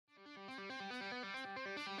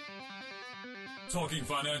Talking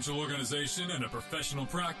financial organization and a professional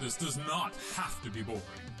practice does not have to be boring.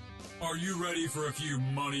 Are you ready for a few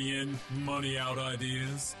money in, money out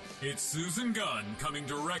ideas? It's Susan Gunn coming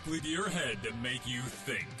directly to your head to make you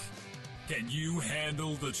think. Can you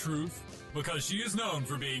handle the truth? Because she is known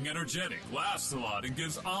for being energetic, laughs a lot, and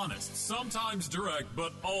gives honest, sometimes direct,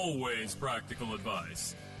 but always practical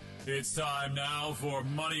advice. It's time now for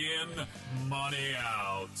Money In, Money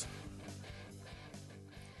Out.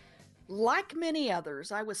 Like many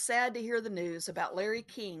others, I was sad to hear the news about Larry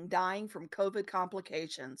King dying from COVID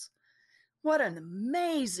complications. What an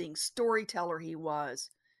amazing storyteller he was,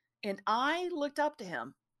 and I looked up to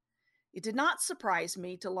him. It did not surprise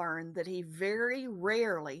me to learn that he very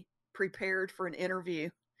rarely prepared for an interview.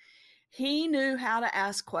 He knew how to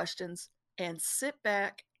ask questions and sit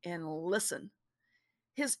back and listen.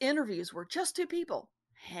 His interviews were just two people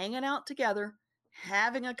hanging out together,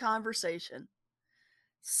 having a conversation.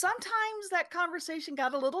 Sometimes that conversation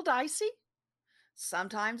got a little dicey.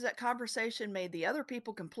 Sometimes that conversation made the other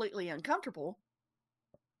people completely uncomfortable.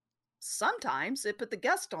 Sometimes it put the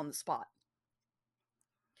guest on the spot.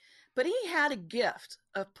 But he had a gift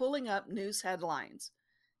of pulling up news headlines,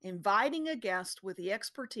 inviting a guest with the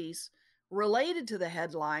expertise related to the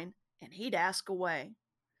headline, and he'd ask away.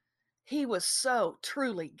 He was so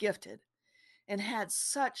truly gifted and had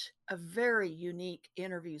such a very unique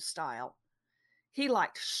interview style. He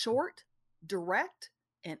liked short, direct,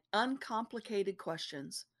 and uncomplicated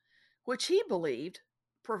questions, which he believed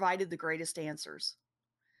provided the greatest answers.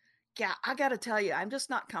 Yeah, I got to tell you, I'm just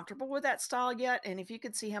not comfortable with that style yet. And if you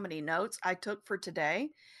could see how many notes I took for today,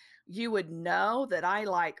 you would know that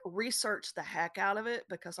I research the heck out of it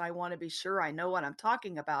because I want to be sure I know what I'm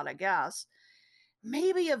talking about, I guess.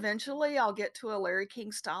 Maybe eventually I'll get to a Larry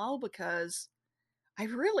King style because I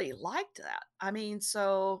really liked that. I mean,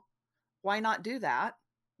 so why not do that?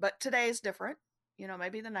 But today is different.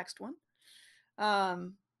 Maybe the next one.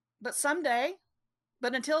 But someday,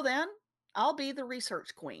 but until then, I'll be the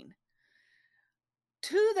research queen.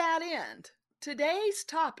 To that end, today's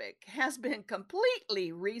topic has been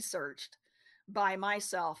completely researched by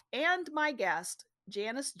myself and my guest,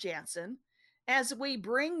 Janice Janssen, as we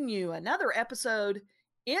bring you another episode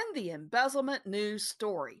in the Embezzlement news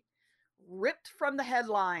story, ripped from the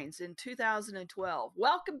headlines in 2012.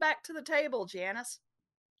 Welcome back to the table, Janice.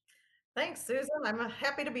 Thanks, Susan. I'm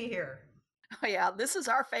happy to be here. Oh, yeah, this is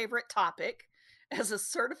our favorite topic. As a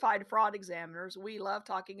certified fraud examiners, we love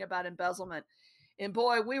talking about embezzlement. And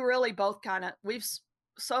boy, we really both we've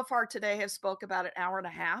so far today have spoke about an hour and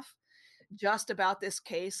a half just about this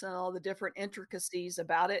case and all the different intricacies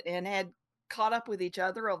about it, and had caught up with each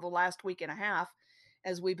other over the last week and a half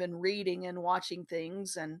as we've been reading and watching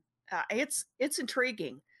things. And it's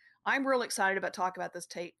intriguing. I'm real excited about talking about this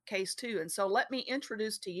case too. And so let me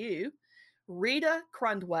introduce to you Rita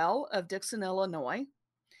Crundwell of Dixon, Illinois.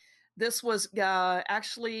 This was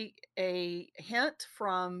actually a hint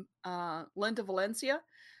from Linda Valencia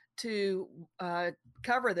to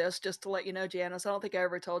cover this, just to let you know, Janice. I don't think I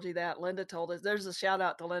ever told you that. Linda told us. There's a shout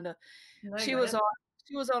out to Linda. She was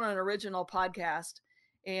on an original podcast,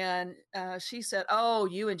 and she said, "Oh,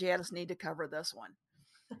 you and Janice need to cover this one."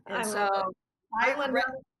 And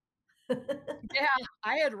yeah,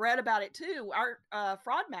 I had read about it too. Our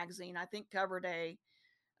fraud magazine, I think, covered a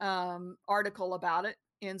article about it.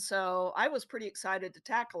 And so I was pretty excited to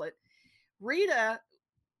tackle it. Rita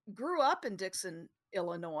grew up in Dixon,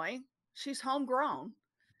 Illinois. She's homegrown,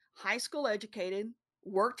 high school educated,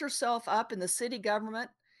 worked herself up in the city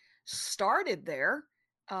government, started there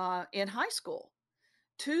in high school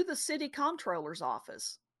to the city comptroller's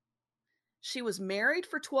office. She was married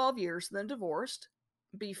for 12 years, then divorced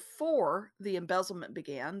before the embezzlement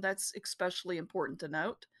began. That's especially important to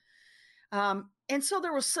note. And so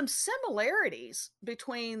there was some similarities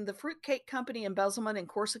between the Fruitcake Company embezzlement in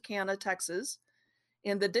Corsicana, Texas,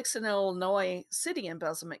 and the Dixon, Illinois city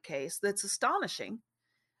embezzlement case that's astonishing.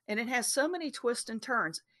 And it has so many twists and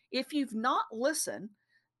turns. If you've not listened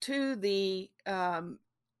to the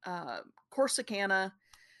Corsicana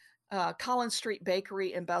Collins Street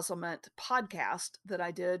Bakery embezzlement podcast that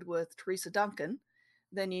I did with Teresa Duncan,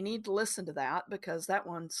 then you need to listen to that, because that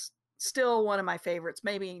one's still one of my favorites.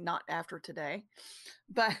 Maybe not after today,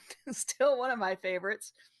 but still one of my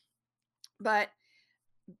favorites. But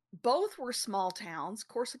both were small towns,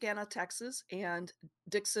 Corsicana, Texas, and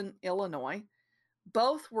Dixon, Illinois.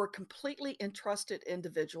 Both were completely entrusted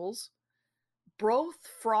individuals. Both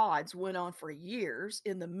frauds went on for years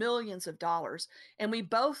in the millions of dollars. And we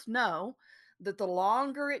both know that the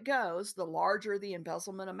longer it goes, the larger the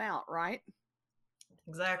embezzlement amount, right?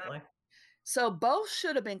 Exactly. So both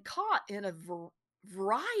should have been caught in a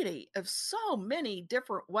variety of so many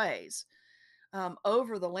different ways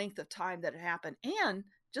over the length of time that it happened. And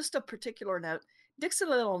just a particular note, Dixon,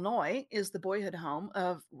 Illinois is the boyhood home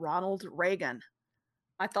of Ronald Reagan.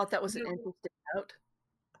 I thought that was an interesting note.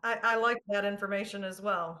 I like that information as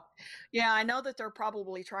well. Yeah, I know that they're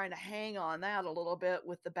probably trying to hang on that a little bit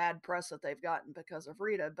with the bad press that they've gotten because of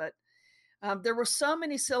Rita, but there were so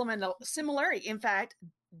many similarity. In fact,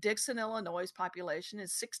 Dixon, Illinois' population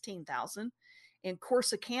is 16,000 and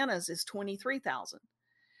Corsicana's is 23,000.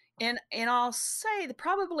 And I'll say that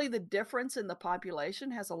probably the difference in the population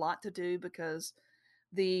has a lot to do because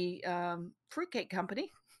the fruitcake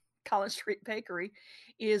company, College Street Bakery,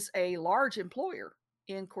 is a large employer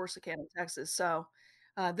in Corsicana, Texas. So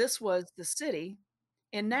this was the city.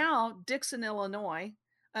 And now Dixon, Illinois,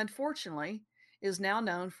 unfortunately, is now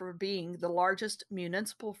known for being the largest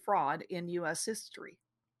municipal fraud in U.S. history.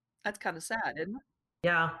 That's kind of sad, isn't it?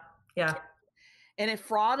 Yeah, yeah. And if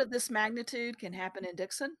fraud of this magnitude can happen in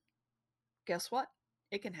Dixon, guess what?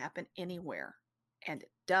 It can happen anywhere. And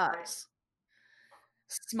it does.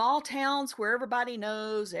 Small towns where everybody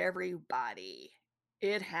knows everybody.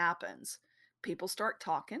 It happens. People start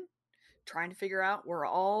talking, trying to figure out where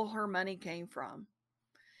all her money came from.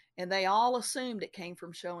 And they all assumed it came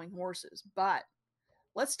from showing horses. But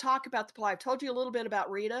let's talk about the play. I've told you a little bit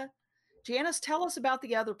about Rita. Janice, tell us about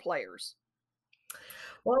the other players.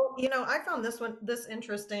 Well, I found this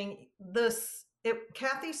interesting.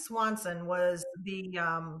 Cathy Swanson was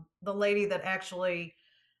the lady that actually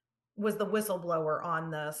was the whistleblower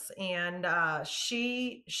on this, and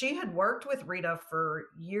she had worked with Rita for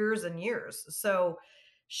years and years. So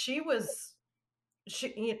she was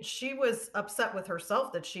she was upset with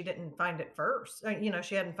herself that she didn't find it first.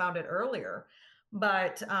 She hadn't found it earlier,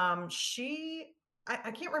 but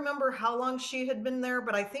I can't remember how long she had been there,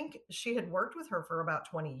 but I think she had worked with her for about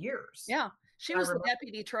 20 years. Yeah, she was the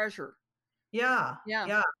deputy treasurer. Yeah.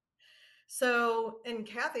 So, and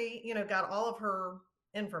Cathy, got all of her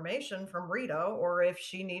information from Rita, or if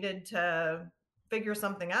she needed to figure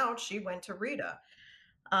something out, she went to Rita.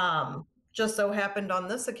 Just so happened on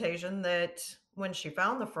this occasion that when she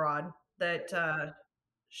found the fraud, that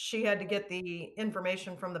she had to get the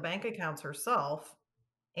information from the bank accounts herself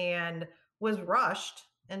and was rushed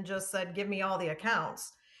and just said, "Give me all the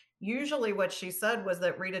accounts." Usually what she said was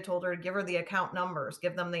that Rita told her to give her the account numbers,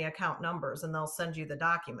 give them the account numbers, and they'll send you the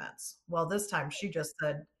documents. Well, this time she just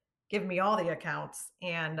said, "Give me all the accounts."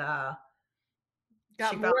 And got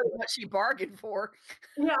more than what she bargained for.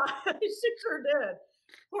 Yeah, she sure did.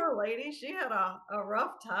 Poor lady, she had a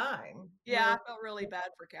rough time. Yeah, I felt really bad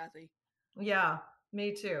for Cathy. Yeah,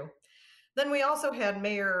 me too. Then we also had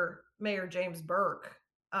Mayor James Burke.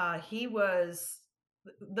 He was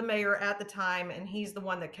the mayor at the time, and he's the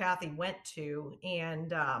one that Cathy went to, and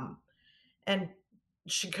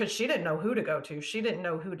because she didn't know who to go to, she didn't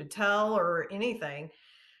know who to tell or anything.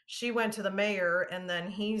 She went to the mayor, and then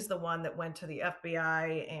he's the one that went to the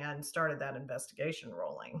FBI and started that investigation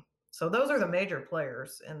rolling. So those are the major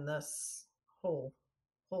players in this whole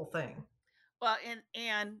thing. Well,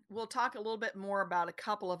 and we'll talk a little bit more about a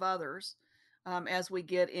couple of others as we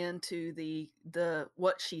get into the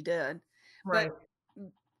what she did. Right. But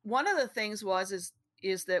one of the things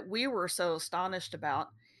is that we were so astonished about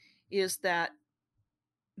is that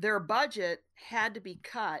their budget had to be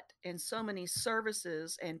cut, and so many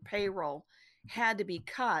services and payroll had to be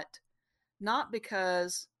cut, not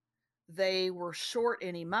because they were short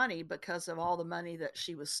any money, because of all the money that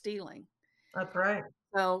she was stealing. That's right.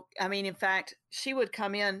 So, I mean, in fact, she would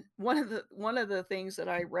come in. One of the things that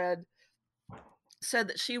I read said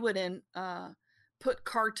that she would put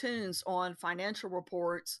cartoons on financial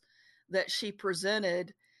reports that she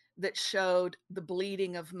presented that showed the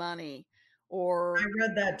bleeding of money. Or I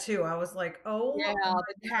read that too. I was like, "Oh, yeah,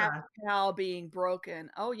 the cow being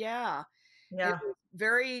broken." Oh yeah, yeah." It was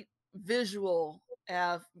very visual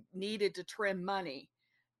of needed to trim money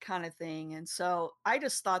kind of thing. And so I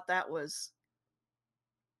just thought that was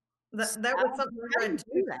that was something I read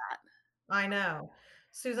too. That I know,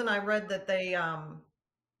 Susan. I read that they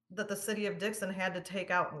that the city of Dixon had to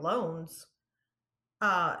take out loans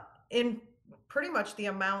in pretty much the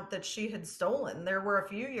amount that she had stolen. There were a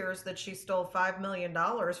few years that she stole $5 million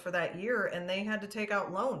for that year, and they had to take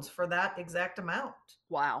out loans for that exact amount.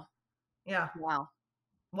 Wow. Yeah. Wow.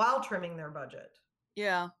 While trimming their budget.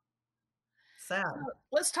 Yeah. Sad. So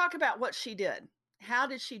let's talk about what she did. How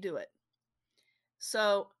did she do it?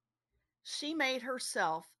 So she made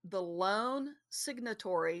herself the lone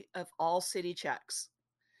signatory of all city checks.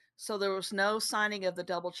 So there was no signing of the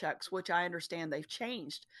double checks, which I understand they've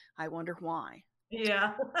changed. I wonder why.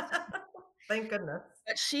 Yeah. Thank goodness.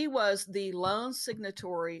 But she was the lone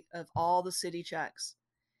signatory of all the city checks.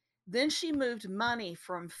 Then she moved money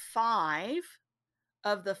from 5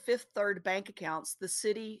 of the Fifth Third bank accounts, the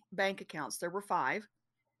city bank accounts, there were 5,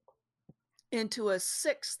 into a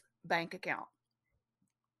 6th bank account.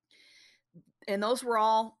 And those were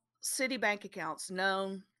all city bank accounts,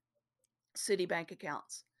 known city bank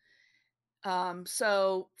accounts.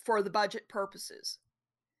 So for the budget purposes.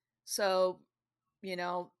 So,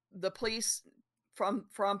 the police from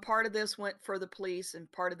part of this went for the police,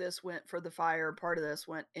 and part of this went for the fire, and part of this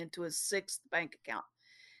went into a 6th bank account.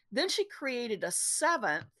 Then she created a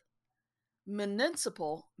 7th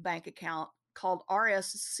municipal bank account called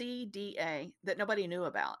RSCDA that nobody knew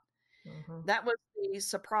about. Mm-hmm. That was the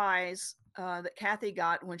surprise that Cathy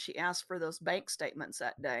got when she asked for those bank statements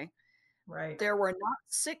that day. Right. There were not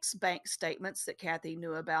 6 bank statements that Cathy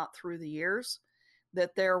knew about through the years,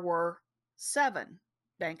 that there were 7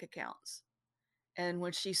 bank accounts. And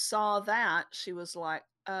when she saw that, she was like,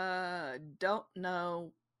 don't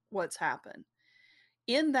know what's happened.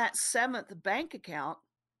 In that 7th bank account,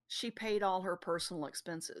 she paid all her personal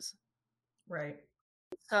expenses. Right.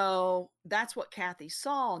 So that's what Cathy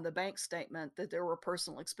saw in the bank statement, that there were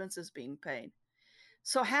personal expenses being paid.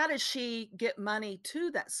 So how did she get money to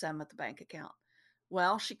that 7th bank account?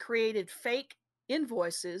 Well, she created fake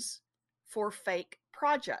invoices for fake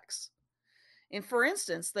projects. And for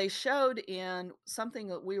instance, they showed in something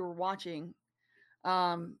that we were watching,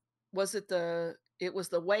 it was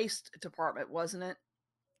the waste department, wasn't it?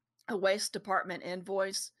 A waste department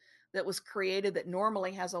invoice that was created that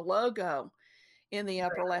normally has a logo in the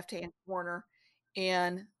upper left-hand corner.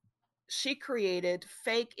 And she created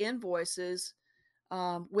fake invoices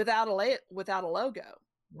without a logo.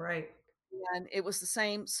 Right. And it was the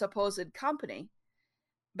same supposed company.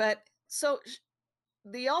 But so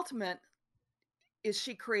the ultimate is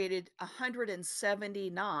she created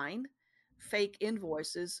 179 fake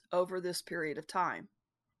invoices over this period of time,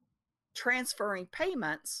 transferring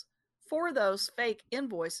payments for those fake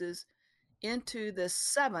invoices into the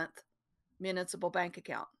 7th municipal bank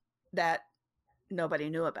account that nobody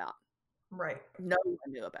knew about. Right. No one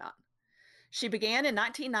knew about. She began in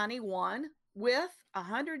 1991 with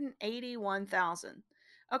 181,000.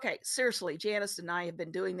 Okay, seriously, Janice and I have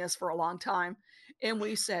been doing this for a long time, and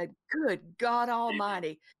we said, good God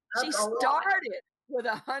Almighty. She started with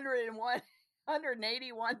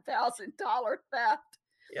 $181,000 theft.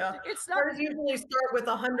 Yeah. It's not. Ours usually start with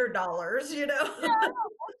 $100, Yeah, 20.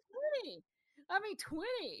 I mean,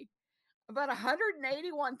 20. About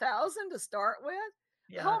 181,000 to start with.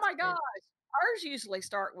 Yeah, oh my gosh. Ours usually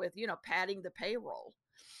start with, padding the payroll.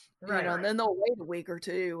 Right. And then they'll wait a week or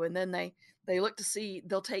two, and then they look to see,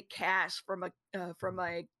 they'll take cash from a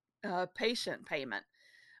patient payment.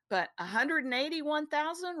 But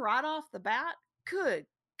 181,000 right off the bat. Good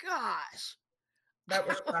gosh. That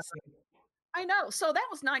was shocking. I know. So that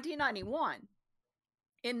was 1991.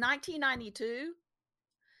 In 1992,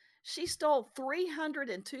 she stole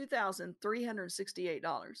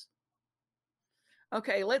 $302,368.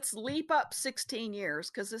 Okay, let's leap up 16 years,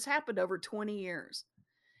 because this happened over 20 years.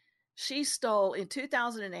 She stole in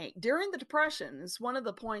 2008, during the Depression. It's one of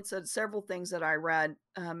the points that several things that I read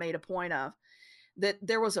made a point of, that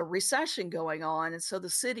there was a recession going on. And so the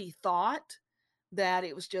city thought that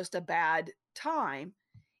it was just a bad time.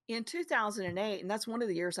 In 2008, and that's one of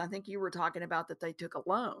the years I think you were talking about that they took a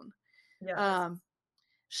loan. Yes.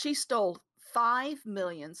 She stole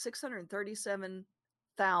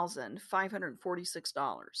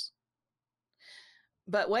 $5,637,546.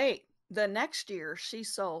 But wait, the next year she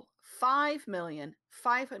sold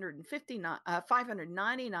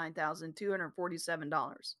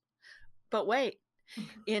 $5,599,247. But wait,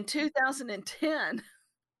 in 2010,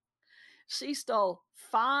 she stole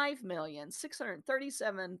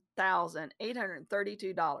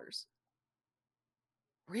 $5,637,832.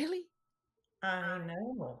 Really? I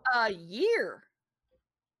know. A year.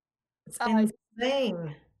 It's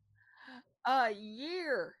insane. A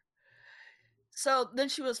year. So then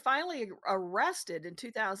she was finally arrested in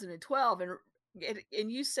 2012.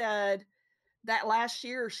 And you said that last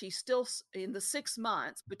year, she's still in the 6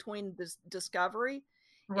 months between this discovery,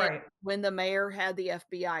 right, and when the mayor had the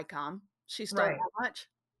FBI come, she stole how much?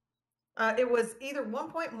 It was either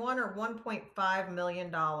 1.1 or $1.5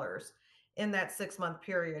 million in that 6-month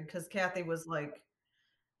period, because Cathy was like,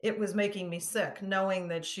 it was making me sick knowing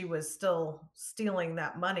that she was still stealing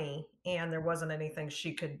that money and there wasn't anything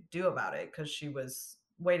she could do about it because she was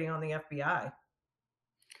waiting on the FBI.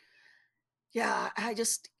 Yeah, I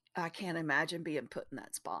can't imagine being put in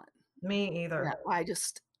that spot. Me either. Yeah, I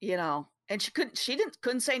just, And couldn't say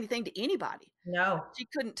anything to anybody. No.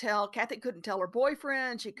 Cathy couldn't tell her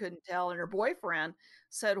boyfriend. She couldn't tell, and her boyfriend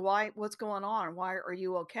said, what's going on? Why are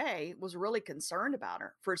you okay? Was really concerned about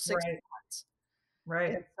her for 6 months.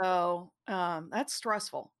 Right. And so that's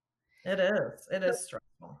stressful. It is. It is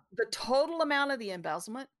stressful. The total amount of the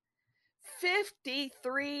embezzlement,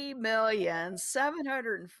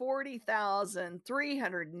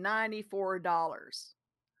 $53,740,394.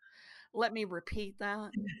 Let me repeat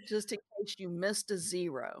that just in case you missed a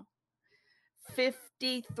zero.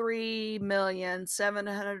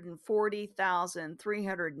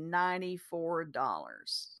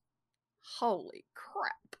 $53,740,394. Holy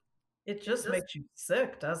crap. It just makes you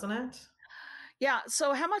sick, doesn't it? Yeah.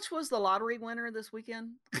 So how much was the lottery winner this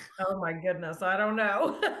weekend? Oh my goodness. I don't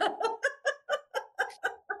know.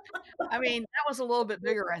 I mean, that was a little bit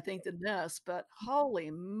bigger, I think, than this, but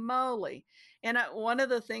holy moly. And one of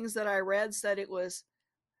the things that I read said it was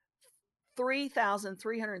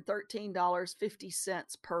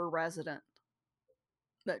 $3,313.50 per resident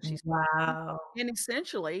that she stole. Wow. And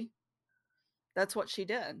essentially, that's what she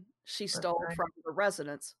did. She stole from the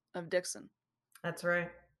residents of Dixon. That's right.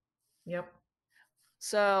 Yep.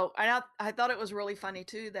 So I thought it was really funny,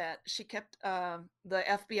 too, that she kept the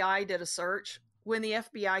FBI did a search. When the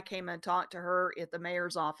FBI came and talked to her at the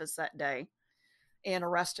mayor's office that day and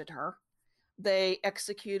arrested her, they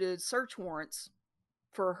executed search warrants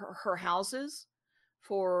for her houses,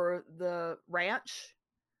 for the ranch,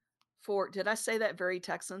 did I say that very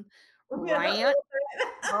Texan? Ranch?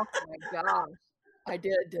 Oh my gosh. I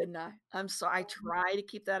did, didn't I? I'm sorry. I try to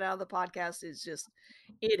keep that out of the podcast. It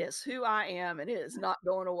is who I am, and it is not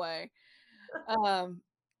going away.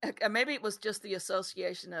 Maybe it was just the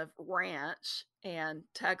association of ranch and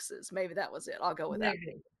Texas. Maybe that was it. I'll go with that.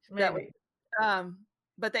 Maybe.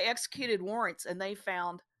 But they executed warrants, and they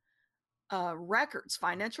found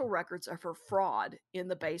financial records of her fraud in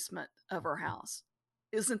the basement of her house.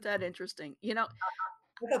 Isn't that interesting? I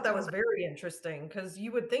thought that was very interesting because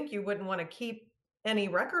you would think you wouldn't want to keep any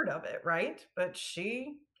record of it, right? But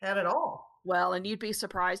she had it all. Well, and you'd be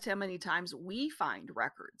surprised how many times we find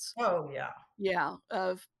records. Oh, yeah. Yeah,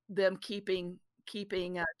 of them keeping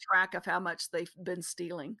track of how much they've been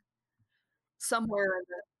stealing somewhere in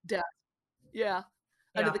the desk. Yeah,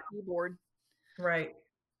 under the keyboard. Right.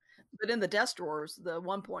 But in the desk drawers, the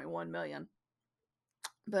 1.1 million.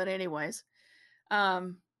 But anyways,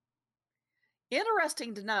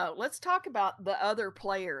 interesting to know. Let's talk about the other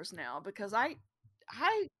players now, because I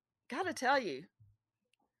got to tell you,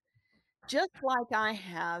 just like I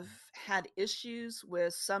have had issues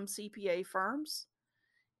with some CPA firms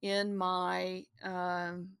in my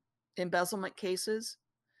embezzlement cases,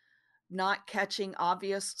 not catching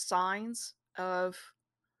obvious signs of,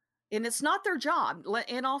 and it's not their job,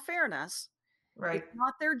 in all fairness, right? It's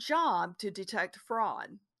not their job to detect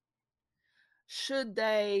fraud. Should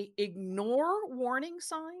they ignore warning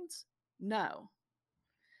signs? No.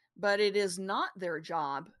 But it is not their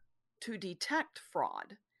job to detect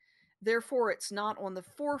fraud. Therefore, it's not on the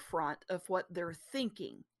forefront of what they're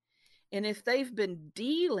thinking. And if they've been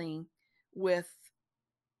dealing with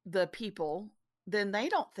the people, then they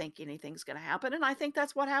don't think anything's going to happen. And I think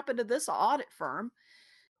that's what happened to this audit firm.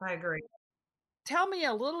 I agree. Tell me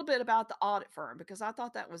a little bit about the audit firm, because I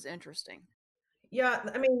thought that was interesting. Yeah,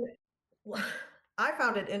 I mean, I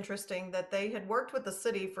found it interesting that they had worked with the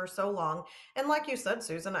city for so long. And like you said,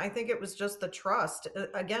 Susan, I think it was just the trust.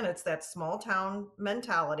 Again, it's that small town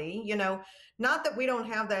mentality, not that we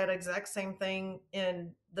don't have that exact same thing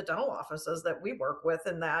in the dental offices that we work with,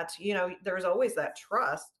 and that, there's always that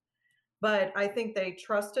trust. But I think they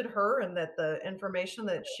trusted her and that the information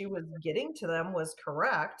that she was getting to them was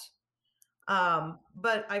correct.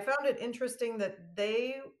 But I found it interesting that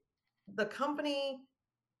the company,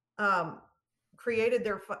 created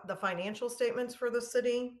the financial statements for the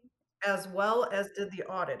city as well as did the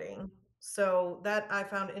auditing. So that I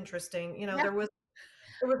found interesting. There was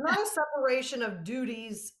not a separation of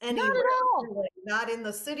duties anywhere, not at all. Really, not in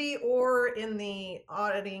the city or in the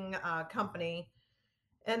auditing company.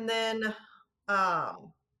 And then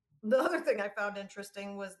the other thing I found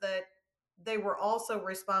interesting was that they were also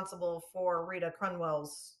responsible for Rita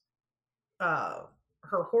Crundwell's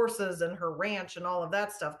her horses and her ranch and all of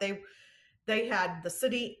that stuff. They had the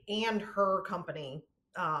city and her company.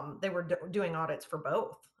 They were doing audits for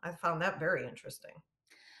both. I found that very interesting.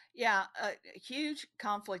 Yeah, a huge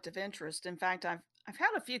conflict of interest. In fact, I've had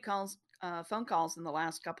a few phone calls in the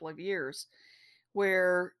last couple of years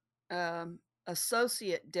where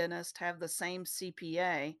associate dentists have the same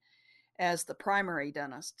CPA as the primary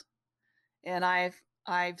dentist, and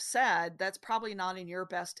I've said that's probably not in your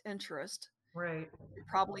best interest Right. You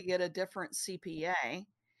probably get a different CPA,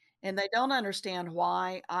 and they don't understand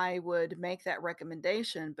why I would make that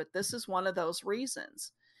recommendation, but this is one of those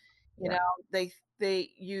reasons. You know, they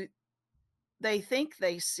think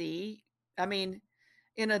they see, I mean,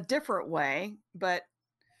 in a different way, but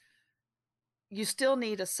you still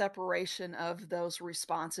need a separation of those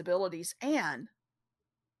responsibilities. And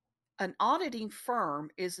an auditing firm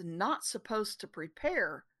is not supposed to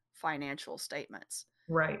prepare financial statements.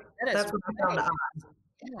 Right. That is That's what I found odd.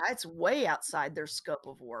 Yeah, it's way outside their scope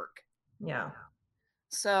of work. Yeah.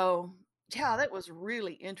 So, yeah, that was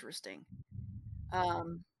really interesting.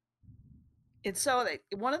 And so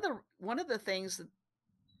one of the things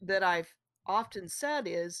that I've often said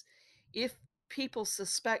is, if people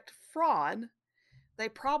suspect fraud, they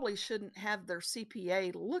probably shouldn't have their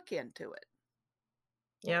CPA look into it.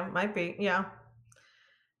 Yeah, might be. Yeah.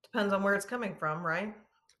 Depends on where it's coming from, right?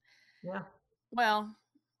 Yeah. Well,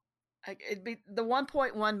 it'd be the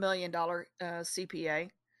 $1.1 million CPA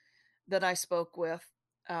that I spoke with.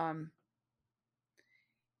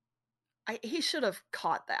 He should have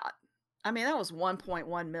caught that. I mean, that was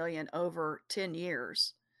 1.1 million over 10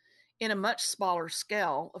 years in a much smaller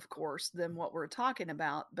scale, of course, than what we're talking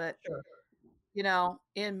about. But, Sure. you know,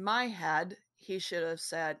 in my head, he should have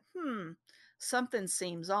said, something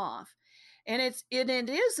seems off. And it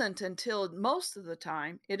isn't until, most of the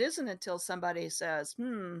time, it isn't until somebody says,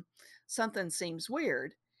 something seems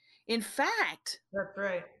weird. In fact, That's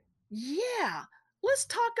right. yeah, let's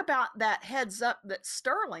talk about that heads up that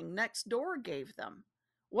Sterling next door gave them.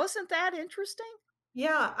 Wasn't that interesting?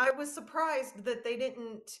 Yeah, I was surprised that they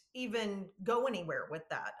didn't even go anywhere with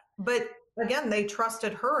that. But again, they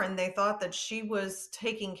trusted her and they thought that she was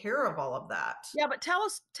taking care of all of that. Yeah, but tell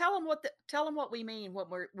them what we mean when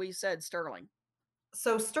we said Sterling.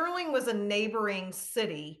 So Sterling was a neighboring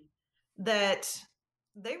city that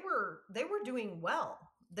they were doing well.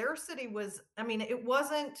 Their city was, I mean, it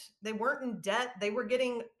wasn't, they weren't in debt. They were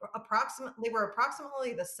getting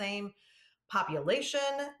approximately the same population.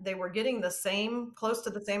 They were getting close to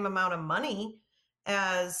the same amount of money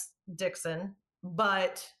as Dixon,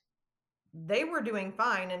 but they were doing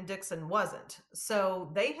fine and Dixon wasn't.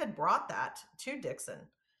 So they had brought that to Dixon.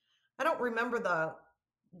 I don't remember the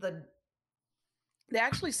They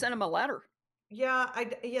actually sent him a letter. yeah,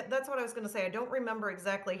 that's what I was going to say. I don't remember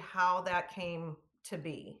exactly how that came to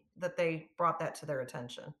be, that they brought that to their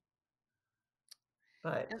attention.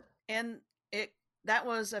 But and it that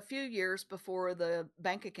was a few years before the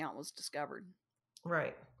bank account was discovered.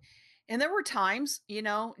 right. And there were times, you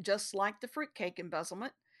know, just like the fruitcake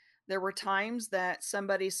embezzlement, there were times that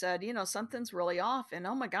somebody said, you know, something's really off, and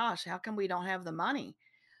oh my gosh, how come we don't have the money?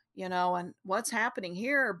 You know, and what's happening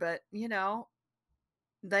here? But, you know,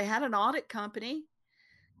 they had an audit company,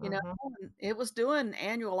 you know, and it was doing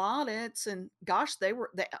annual audits, and gosh, the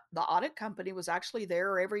audit company was actually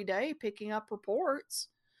there every day picking up reports,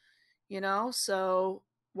 you know, so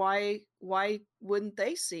why wouldn't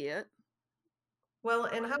they see it? Well,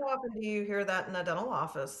 and how often do you hear that in a dental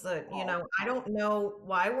office that, I don't know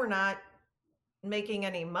why we're not making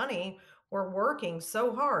any money. We're working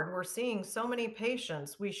so hard. We're seeing so many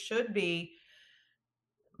patients. We should be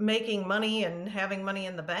making money and having money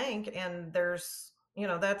in the bank. And that's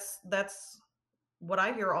what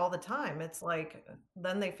I hear all the time. It's like,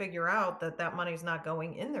 then they figure out that money's not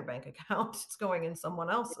going in their bank account. It's going in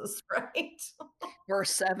someone else's, right? Or a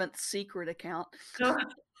seventh secret account.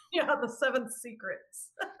 Yeah, the seventh secrets.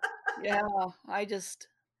 Yeah,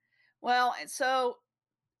 well, and so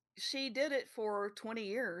she did it for 20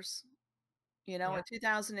 years. You know, Yeah. in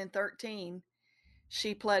 2013,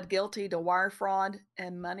 she pled guilty to wire fraud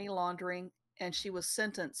and money laundering, and she was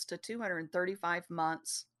sentenced to 235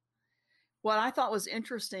 months. What I thought was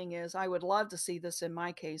interesting is, I would love to see this in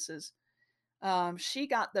my cases. She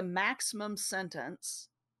got the maximum sentence,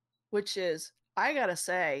 which is, I gotta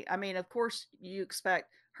say, I mean, of course, you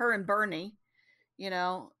expect her and Bernie, you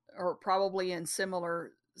know, are probably in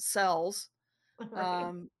similar cells,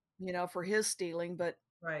 Right. you know, for his stealing. But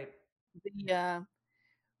Right. the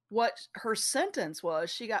what her sentence was,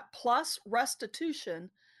 she got plus restitution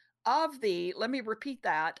of the, let me repeat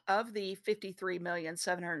that, of the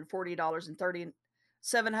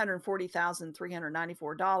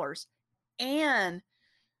 $53,740,394, and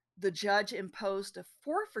the judge imposed a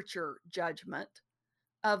forfeiture judgment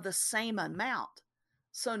of the same amount.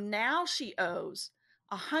 So now she owes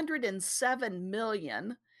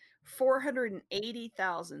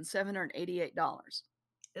 $107,480,788,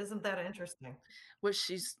 Isn't that interesting? which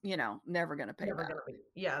she's, you know, never going to pay Never back. gonna be.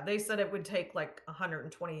 Yeah, they said it would take like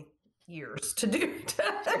 120 years to do to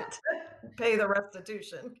pay the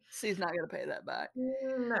restitution. She's not going to pay that back.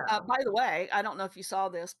 No. By the way, I don't know if you saw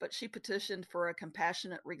this, but she petitioned for a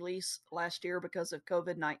compassionate release last year because of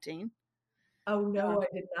COVID-19. Oh, no, I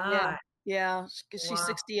did not. Yeah, she's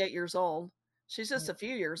 68 years old. She's just a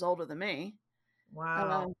few years older than me.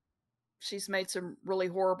 Wow. She's made some really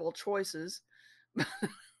horrible choices.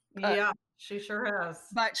 Yeah, she sure has.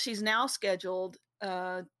 But she's now scheduled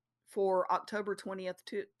for October 20th,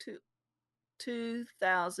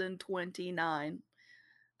 2029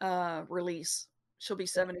 release. She'll be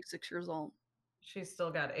 76 years old. She's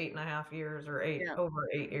still got 8.5 years or over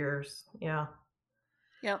 8 years. Yeah.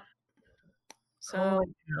 Yep. So,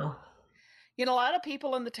 a lot of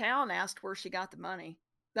people in the town asked where she got the money.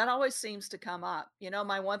 That always seems to come up.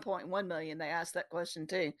 My 1.1 million, they asked that question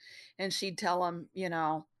too. And she'd tell them,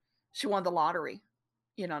 she won the lottery,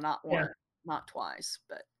 not once, not twice,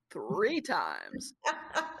 but 3 times.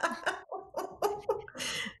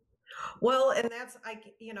 Well, and that's, I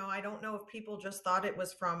don't know if people just thought it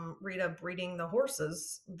was from Rita breeding the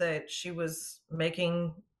horses that she was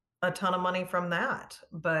making a ton of money from that.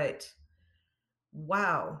 But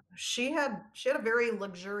wow, she had a very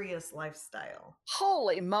luxurious lifestyle.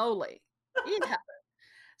 Holy moly. Yeah.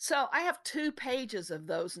 So I have 2 pages of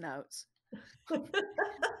those notes.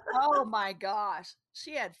 Oh my gosh.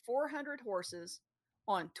 She had 400 horses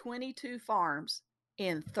on 22 farms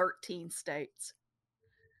in 13 states.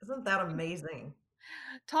 Isn't that amazing?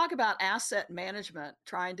 Talk about asset management,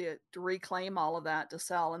 trying to reclaim all of that to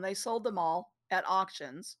sell. And they sold them all at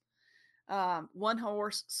auctions. One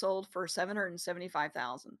horse sold for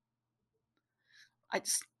 $775,000. I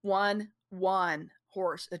just one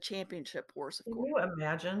horse, a championship horse, of course. Can you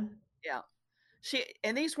imagine? Yeah.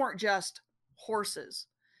 And these weren't just horses.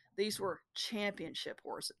 These were championship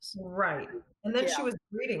horses. Right. And then she was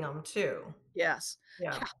breeding them too. Yes.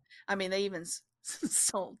 Yeah. I mean, they even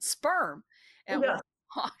sold sperm at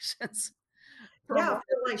auctions. Yeah,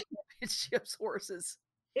 for like championships horses.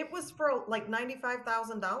 It was for like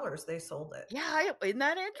 $95,000 they sold it. Yeah, isn't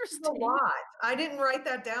that interesting? A lot. I didn't write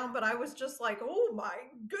that down, but I was just like, oh my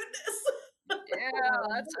goodness. Yeah,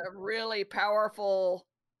 that's a really powerful,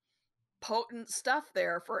 potent stuff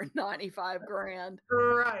there for 95 grand.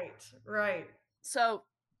 Right. So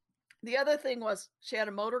the other thing was she had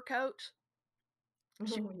a motor coach.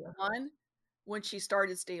 She won when she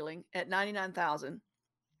started stealing at 99,000.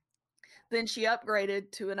 Then she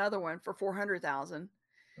upgraded to another one for 400,000.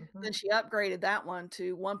 Then she upgraded that one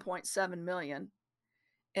to 1.7 million.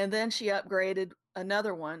 And then she upgraded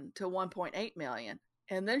another one to 1.8 million.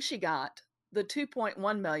 And then she got the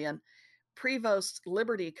 2.1 million Prevost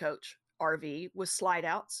Liberty Coach RV with slide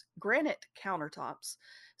outs, granite countertops,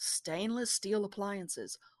 stainless steel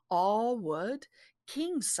appliances, all wood,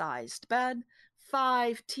 king-sized bed,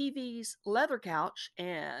 5 TVs, leather couch,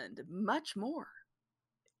 and much more.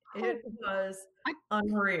 It was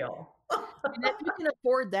unreal. And if you can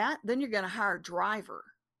afford that, then you're going to hire a driver.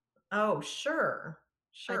 Oh, sure.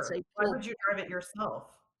 I'd say, why would you drive it yourself?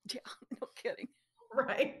 Yeah, no kidding.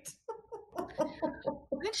 Right.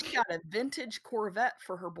 Then she got a vintage Corvette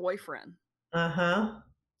for her boyfriend.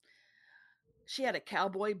 She had a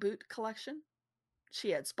cowboy boot collection. She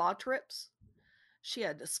had spa trips. She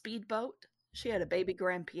had a speedboat. She had a baby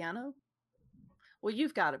grand piano. Well,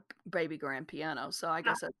 you've got a baby grand piano, so I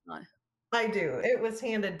guess that's not. I do. It was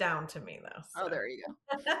handed down to me, though. So. Oh, there you go.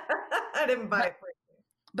 I didn't buy it for you.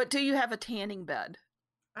 But do you have a tanning bed?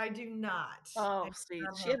 I do not. Oh, see,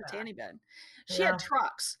 she had a tanning bed. She had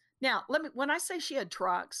trucks. Now, when I say she had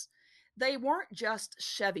trucks, they weren't just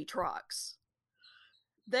Chevy trucks.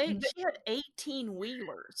 She had 18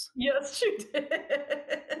 wheelers. Yes, she did.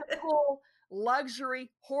 Typical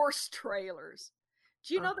luxury horse trailers.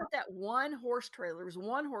 Do you know that one horse trailer was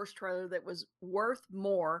one horse trailer that was worth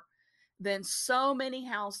more than so many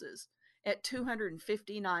houses at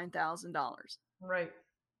 $259,000? Right.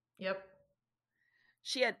 Yep.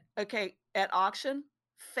 She had, at auction,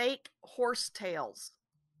 fake horse tails.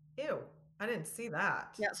 Ew, I didn't see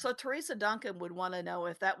that. Yeah, so Teresa Duncan would want to know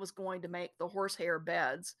if that was going to make the horsehair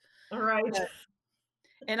beds. Right.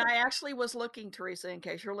 And I actually was looking, Teresa, in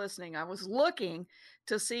case you're listening, I was looking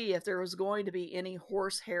to see if there was going to be any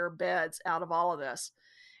horsehair beds out of all of this.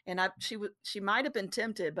 And she might have been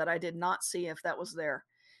tempted, but I did not see if that was there.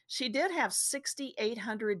 She did have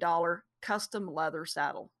 $6,800 custom leather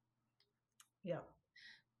saddle. Yeah.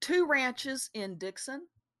 2 ranches in Dixon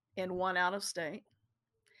and 1 out of state.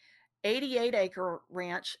 88-acre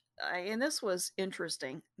ranch. And this was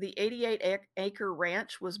interesting. The 88-acre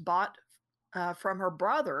ranch was bought from her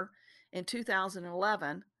brother in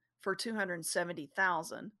 2011 for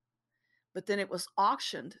 $270,000. But then it was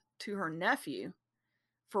auctioned to her nephew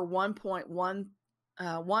for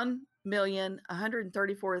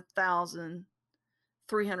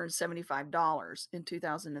 $1,134,375 in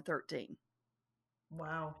 2013.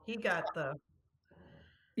 Wow. He got the...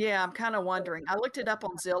 Yeah, I'm kind of wondering. I looked it up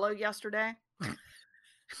on Zillow yesterday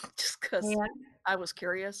just because I was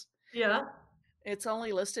curious. Yeah. It's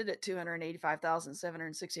only listed at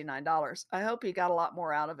 $285,769. I hope he got a lot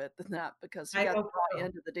more out of it than that because he got the right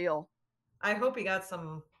end of the deal. I hope he got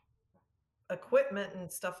some equipment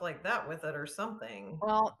and stuff like that with it or something.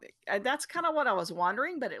 Well, that's kind of what I was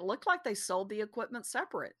wondering, but it looked like they sold the equipment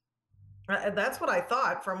separate. That's what I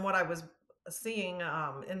thought from what I was seeing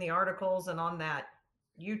in the articles and on that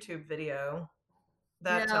YouTube video.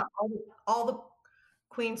 That all the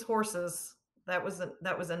Queen's horses. That was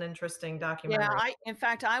an interesting documentary. Yeah, in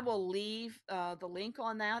fact, I will leave the link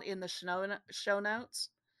on that in the show notes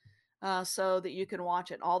so that you can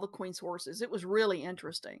watch it. All the Queen's horses. It was really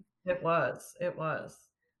interesting. It was.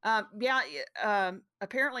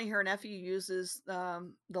 Apparently her nephew uses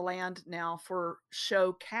the land now for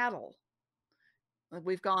show cattle.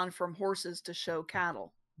 We've gone from horses to show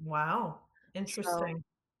cattle. Wow. Interesting. So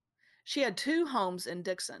she had 2 homes in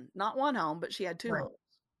Dixon. Not one home, but she had 2 homes.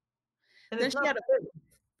 And then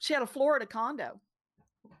she had a Florida condo.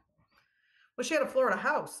 Well, she had a Florida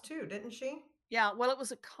house too, didn't she? Yeah, well, it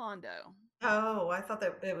was a condo. Oh, I thought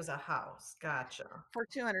that it was a house. Gotcha. For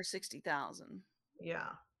 $260,000. Yeah.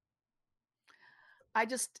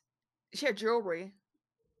 She had jewelry.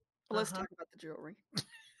 Let's talk about the jewelry.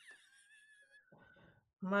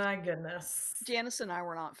 My goodness. Janice and I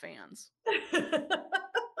were not fans.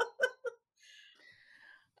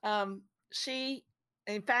 She,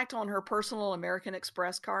 in fact, on her personal American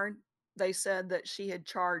Express card, they said that she had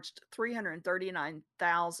charged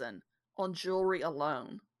 $339,000 on jewelry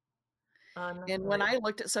alone. And when I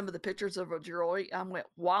looked at some of the pictures of her jewelry, I went,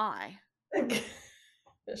 why?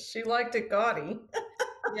 She liked it gaudy.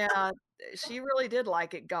 Yeah, she really did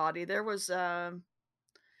like it gaudy. There was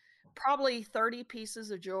probably 30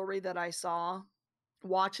 pieces of jewelry that I saw.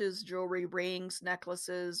 Watches, jewelry, rings,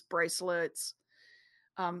 necklaces, bracelets.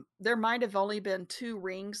 There might have only been 2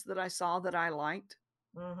 rings that I saw that I liked.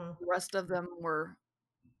 The rest of them were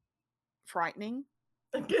frightening.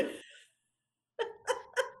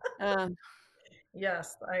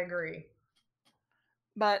 Yes, I agree.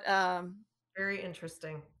 But very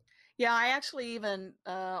interesting. Yeah, I actually even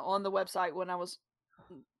on the website when I was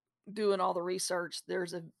doing all the research,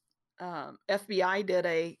 there's a FBI did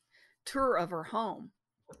a tour of her home.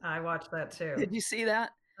 I watched that too. Did you see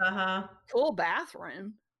that? Cool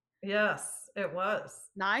bathroom. Yes, it was.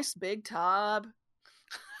 Nice big tub.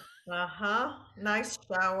 Nice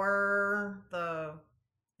shower. The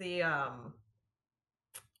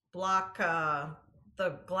block, the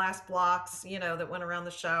glass blocks, that went around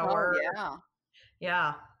the shower. Oh, yeah.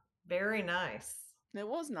 Yeah. Very nice. It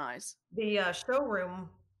was nice. The showroom,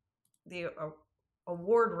 the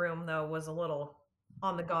award room, though, was a little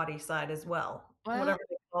on the gaudy side as well. Whatever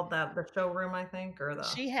they called that, the showroom, I think, or the...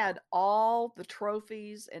 She had all the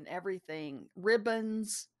trophies and everything,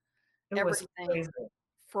 ribbons, everything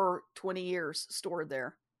for 20 years stored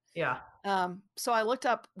there. Yeah. So I looked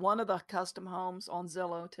up one of the custom homes on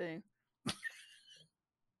Zillow too.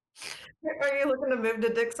 Are you looking to move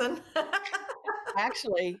to Dixon?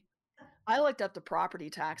 Actually, I looked up the property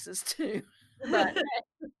taxes too, but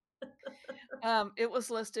it was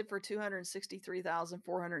listed for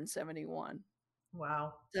 $263,471.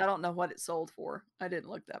 Wow. I don't know what it sold for. I didn't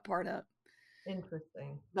look that part up.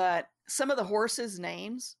 Interesting. But some of the horses'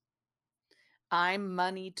 names: I'm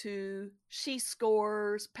Money Too, She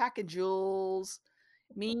Scores, Pack of Jewels,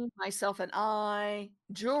 Me, Myself, and I,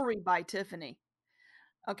 Jewelry by Tiffany.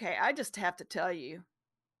 Okay, I just have to tell you,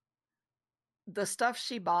 the stuff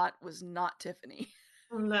she bought was not Tiffany.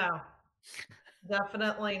 No,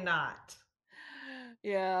 definitely not.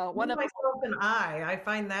 Yeah, one of Myself and I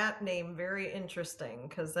find that name very interesting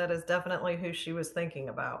because that is definitely who she was thinking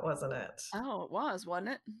about, wasn't it? Oh, it was, wasn't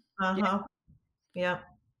it? Yeah.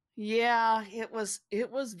 Yeah, it was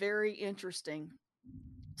very interesting.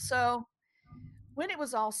 So when it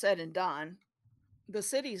was all said and done, the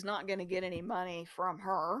city's not going to get any money from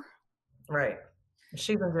her. Right.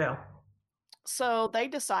 She's in jail. So they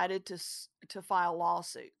decided to file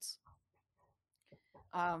lawsuits.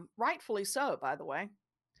 Rightfully so, by the way.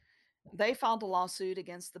 They filed a lawsuit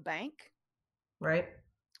against the bank. Right.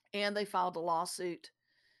 And they filed a lawsuit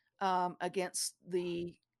against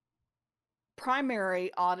the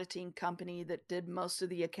primary auditing company that did most of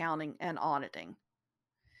the accounting and auditing.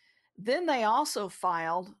 Then they also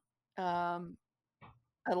filed a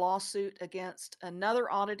lawsuit against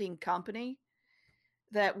another auditing company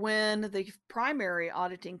that when the primary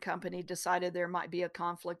auditing company decided there might be a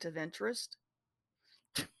conflict of interest,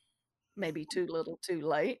 maybe too little too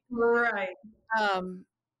late, Right.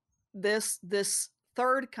 This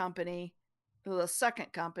third company, the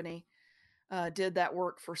second company, did that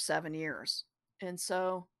work for 7 years. And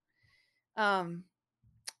so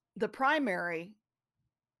the primary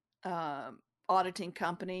auditing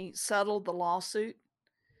company settled the lawsuit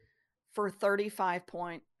for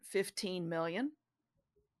 $35.15 million,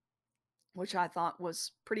 which I thought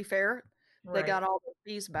was pretty fair. They got all the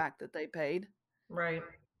fees back that they paid. Right.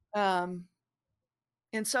 And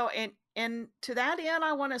so, and to that end,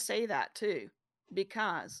 I want to say that too,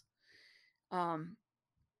 because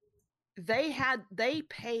they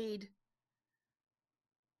paid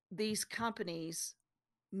these companies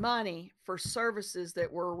money for services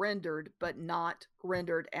that were rendered, but not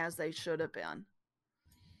rendered as they should have been.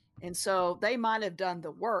 And so they might have done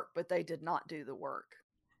the work, but they did not do the work.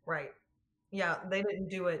 Right. Yeah, they didn't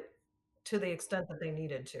do it to the extent that they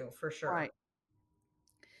needed to, for sure. Right.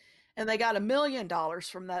 And they got $1 million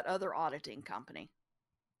from that other auditing company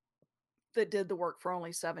that did the work for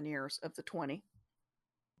only 7 years of the 20.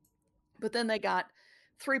 But then they got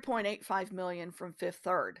 $3.85 million from Fifth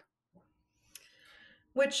Third.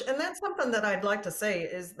 And that's something that I'd like to say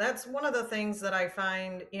is that's one of the things that I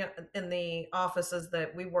find in the offices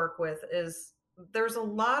that we work with is there's a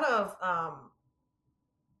lot of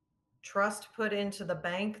trust put into the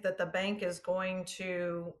bank that the bank is going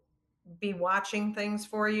to be watching things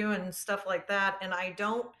for you and stuff like that. And I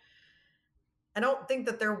don't think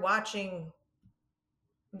that they're watching.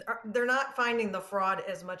 They're not finding the fraud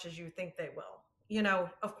as much as you think they will.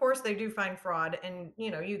 Of course they do find fraud, and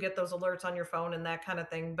you get those alerts on your phone and that kind of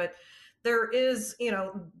thing, but there is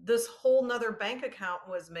this whole nother bank account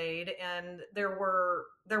was made, and there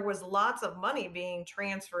was lots of money being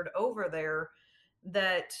transferred over there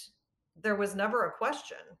that there was never a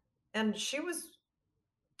question, and she was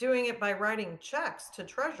doing it by writing checks to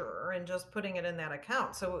treasurer and just putting it in that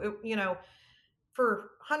account. So for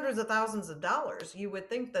hundreds of thousands of dollars, you would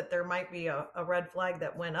think that there might be a red flag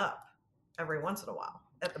that went up every once in a while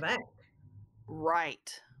at the bank.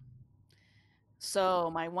 Right. So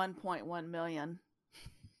my 1.1 million,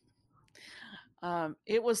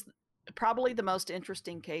 it was probably the most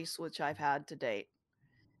interesting case which I've had to date.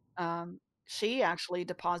 She actually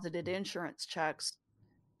deposited insurance checks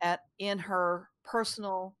in her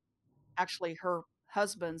personal, actually her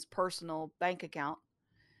husband's personal bank account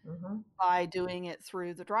by doing it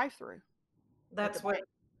through the drive-through. That's what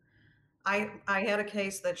I had a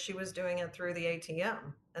case that she was doing it through the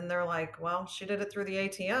ATM, and they're like, well, she did it through the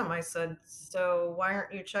ATM. I said, so why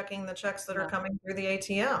aren't you checking the checks that are coming through the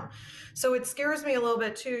ATM? So it scares me a little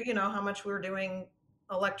bit too, how much we're doing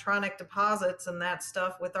electronic deposits and that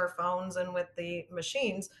stuff with our phones and with the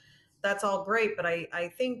machines. That's all great, but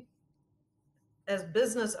I think as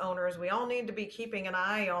business owners, we all need to be keeping an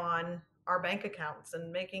eye on our bank accounts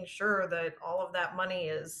and making sure that all of that money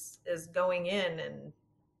is going in. And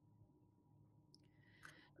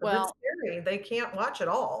well, it's scary. They can't watch it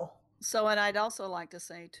all. So, and I'd also like to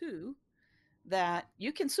say too that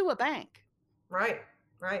you can sue a bank. Right.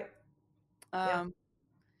 Yeah.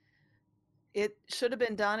 It should have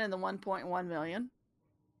been done in the 1.1 million,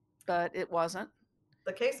 but it wasn't.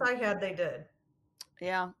 The case I had, they did.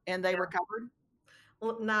 Yeah, and they recovered.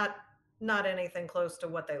 Well, not anything close to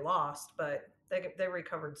what they lost, but they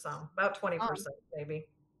recovered some, about 20% maybe.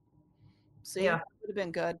 See, it would have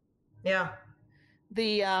been good. Yeah.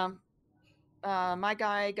 The my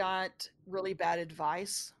guy got really bad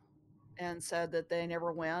advice and said that they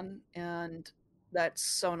never win, and that's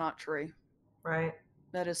so not true. Right.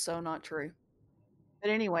 That is so not true. But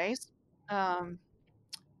anyways,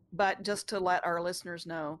 but just to let our listeners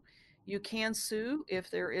know, you can sue if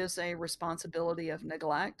there is a responsibility of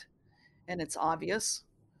neglect and it's obvious.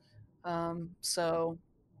 So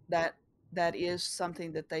that is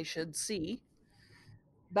something that they should see.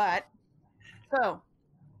 But so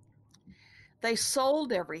they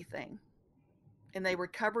sold everything and they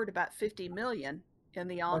recovered about 50 million in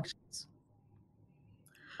the auctions.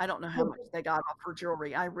 I don't know how much they got off her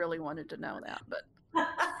jewelry. I really wanted to know that, but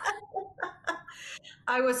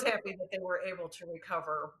I was happy that they were able to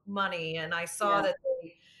recover money, and I saw that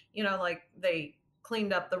they, like they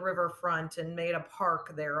cleaned up the riverfront and made a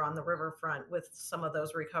park there on the riverfront with some of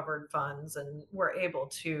those recovered funds, and were able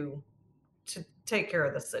to take care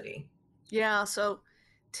of the city. Yeah, so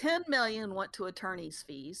 10 million went to attorney's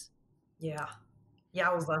fees. Yeah.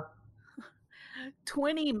 Yowza.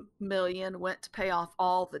 20 million went to pay off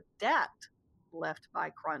all the debt left by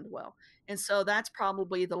Crundwell. And so that's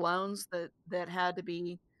probably the loans that had to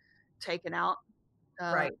be taken out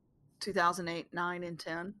Right. 2008, 9, and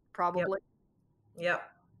 10, Yep. probably. Yep.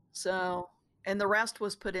 So, and the rest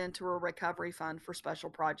was put into a recovery fund for special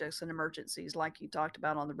projects and emergencies, like you talked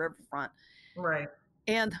about on the riverfront. Right.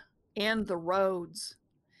 And the roads,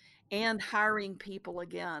 and hiring people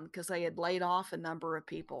again, because they had laid off a number of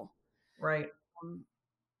people. Right.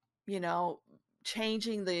 You know,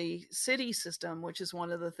 changing the city system, which is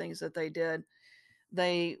one of the things that they did.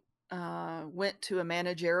 They went to a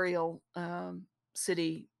managerial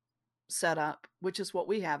city setup, which is what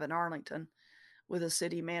we have in Arlington with a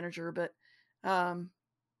city manager. But I'm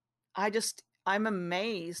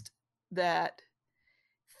amazed that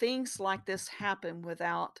things like this happen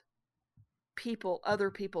without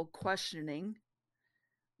other people questioning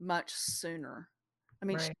much sooner. I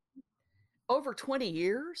mean, Right. over 20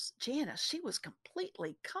 years, Janice, she was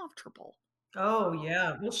completely comfortable. Oh,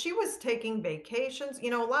 yeah. Well, she was taking vacations. A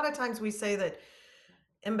lot of times we say that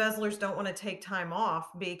embezzlers don't want to take time off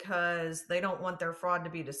because they don't want their fraud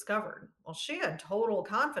to be discovered. Well, she had total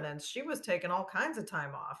confidence. She was taking all kinds of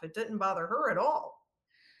time off. It didn't bother her at all.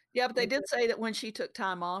 Yeah, but they did say that when she took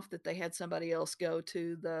time off, that they had somebody else go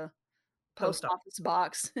to the post office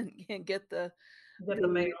box and get the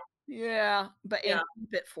mail. Yeah, but and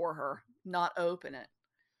keep it for her, not open it.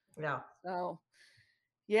 Yeah. So,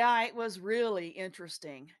 yeah, it was really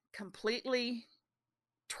interesting. Completely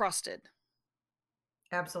trusted.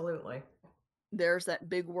 Absolutely. There's that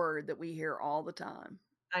big word that we hear all the time.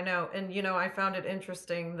 I know. And, I found it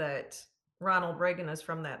interesting that Ronald Reagan is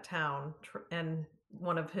from that town. And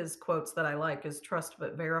one of his quotes that I like is trust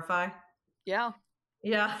but verify. Yeah.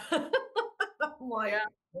 Yeah. Like, yeah.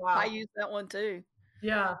 Wow. I use that one too.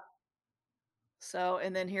 Yeah. So,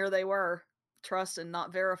 and then here they were, trust and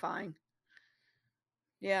not verifying.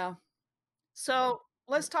 Yeah. So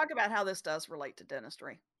let's talk about how this does relate to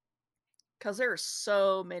dentistry. Because there are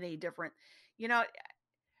so many different,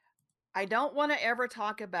 I don't want to ever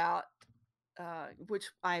talk about, which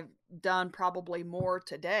I've done probably more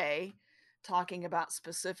today, talking about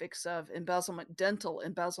specifics of embezzlement, dental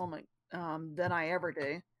embezzlement, than I ever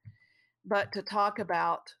do. But to talk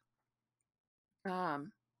about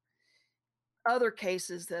other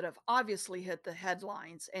cases that have obviously hit the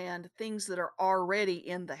headlines and things that are already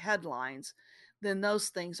in the headlines, then those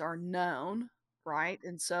things are known, right?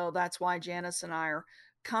 And so that's why Janice and I are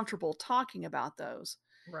comfortable talking about those.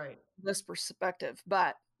 Right. This perspective.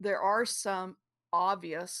 But there are some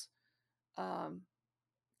obvious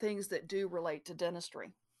things that do relate to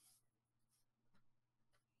dentistry.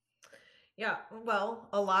 Yeah. Well,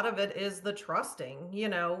 a lot of it is the trusting,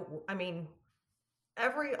 I mean,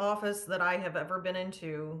 every office that I have ever been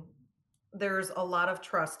into, there's a lot of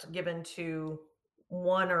trust given to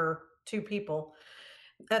one or two people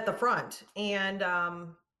at the front. And,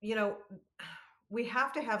 we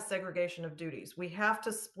have to have segregation of duties. We have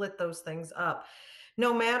to split those things up.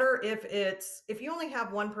 No matter if you only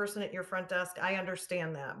have one person at your front desk, I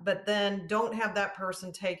understand that. But then don't have that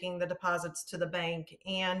person taking the deposits to the bank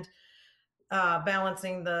and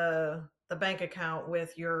balancing the bank account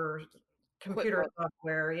with your computer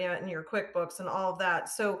software, and your QuickBooks and all of that.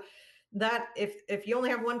 So that if you only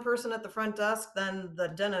have one person at the front desk, then the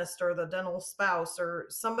dentist or the dental spouse or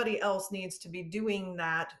somebody else needs to be doing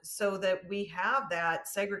that so that we have that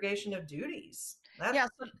segregation of duties. So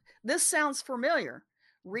this sounds familiar.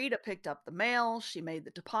 Rita picked up the mail, she made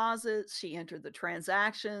the deposits, she entered the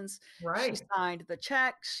transactions, right. She signed the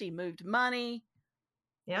checks, she moved money.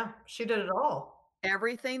 Yeah, she did it all.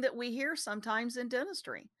 Everything that we hear sometimes in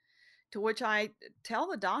dentistry, to which I tell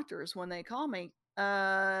the doctors when they call me,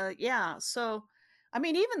 yeah. So, I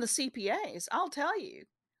mean, even the CPAs, I'll tell you,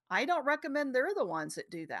 I don't recommend they're the ones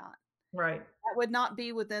that do that. Right. That would not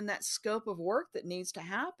be within that scope of work that needs to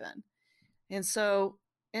happen. And so,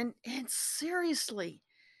 and seriously,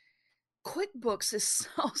 QuickBooks is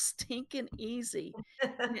so stinking easy.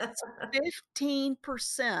 It's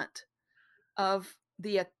 15% of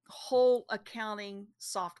the whole accounting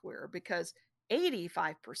software, because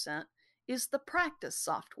 85% is the practice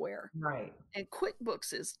software. Right. And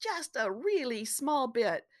QuickBooks is just a really small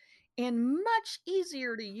bit and much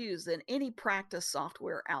easier to use than any practice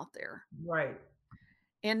software out there. Right.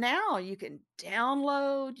 And now you can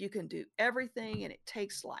download, you can do everything, and it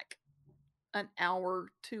takes like an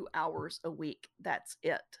hour, 2 hours a week. That's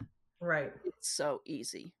it. Right. It's so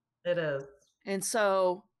easy. It is. And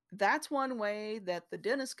so that's one way that the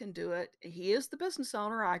dentist can do it. He is the business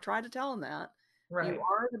owner. I try to tell him that. Right. You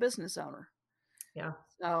are the business owner. Yeah.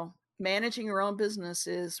 So managing your own business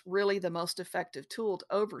is really the most effective tool to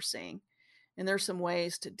overseeing. And there's some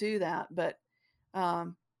ways to do that. But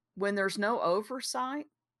when there's no oversight,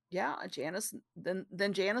 yeah, Janice, then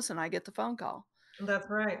Janice and I get the phone call. That's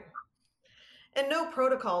right. And no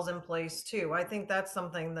protocols in place too. I think that's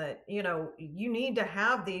something that, you need to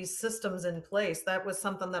have these systems in place. That was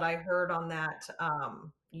something that I heard on that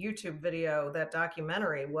YouTube video, that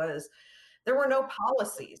documentary, was there were no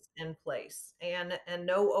policies in place and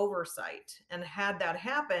no oversight. And had that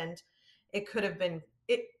happened, it could have been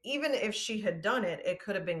it, even if she had done it, it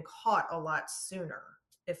could have been caught a lot sooner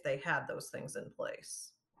if they had those things in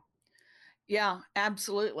place. Yeah,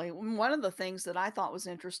 absolutely. One of the things that I thought was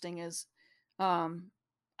interesting is,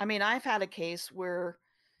 I've had a case where,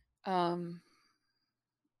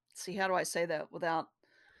 see, how do I say that without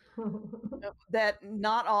that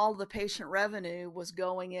not all the patient revenue was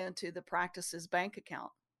going into the practice's bank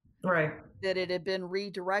account, Right. that it had been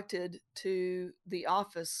redirected to the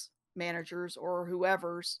office managers or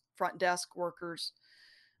whoever's front desk workers,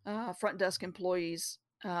 front desk employees,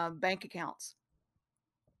 bank accounts.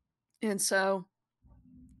 And so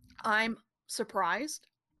I'm surprised.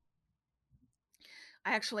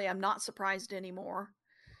 Actually, I'm not surprised anymore,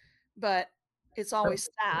 but it's always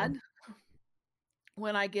sad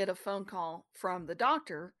when I get a phone call from the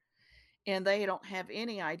doctor and they don't have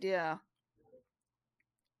any idea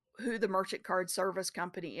who the merchant card service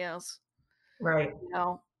company is, Right.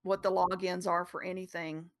 what the logins are for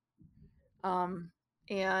anything.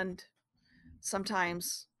 And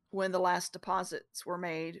sometimes when the last deposits were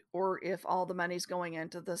made, or if all the money's going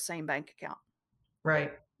into the same bank account.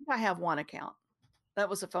 Right. I have one account. That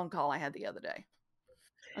was a phone call I had the other day.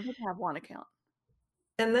 I think I have one account.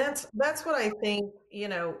 And that's what I think,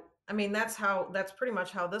 that's pretty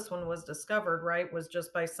much how this one was discovered, right? Was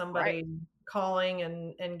just by somebody calling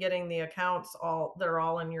and getting the accounts they're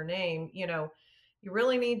all in your name. You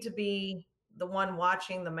really need to be the one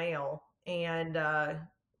watching the mail. And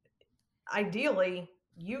ideally,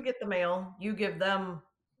 you get the mail, you give them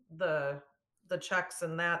the checks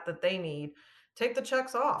and that they need. Take the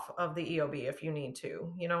checks off of the EOB if you need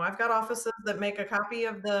to. I've got offices that make a copy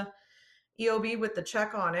of the EOB with the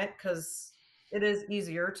check on it because it is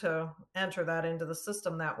easier to enter that into the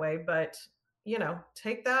system that way. But,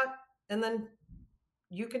 take that and then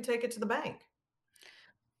you can take it to the bank.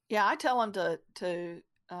 Yeah, I tell them to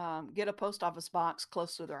get a post office box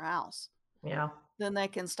close to their house. Yeah. Then they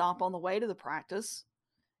can stop on the way to the practice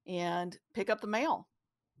and pick up the mail.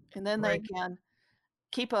 And then they can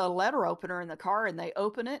keep a letter opener in the car and they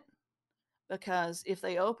open it, because if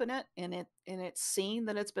they open it and it's seen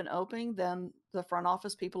that it's been opened, then the front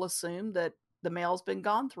office people assume that the mail's been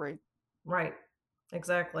gone through. Right.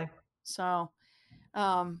 Exactly. So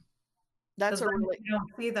that's a really, you don't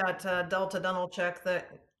see that Delta dental check that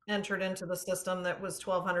entered into the system that was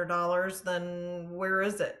 $1,200, then where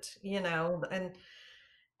is it? And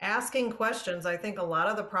asking questions. I think a lot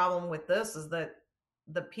of the problem with this is that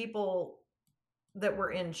the people that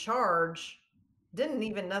were in charge didn't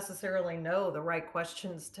even necessarily know the right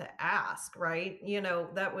questions to ask, right?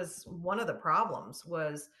 That was one of the problems,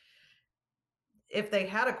 was if they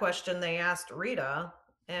had a question, they asked Rita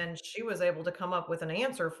and she was able to come up with an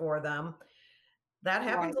answer for them. That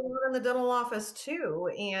happens a lot in the dental office too.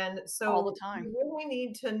 And so all the time. You really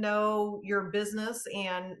need to know your business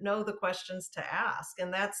and know the questions to ask.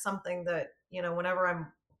 And that's something that, whenever I'm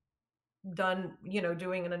done,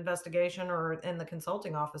 doing an investigation or in the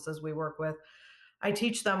consulting offices we work with, I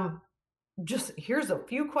teach them, just here's a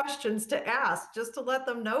few questions to ask just to let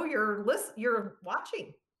them know you're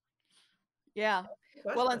watching. Yeah.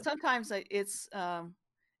 Well, and sometimes it's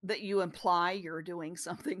that you imply you're doing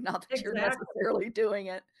something, not that you're necessarily doing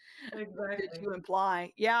it. Exactly. That you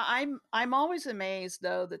imply. Yeah, I'm always amazed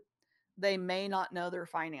though that they may not know their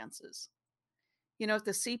finances. If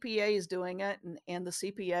the CPA is doing it and the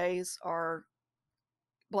CPAs are,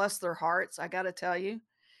 bless their hearts, I got to tell you,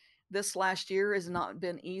 this last year has not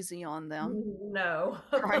been easy on them. No.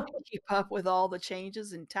 Trying to keep up with all the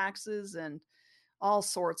changes in taxes and all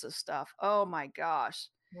sorts of stuff. Oh my gosh.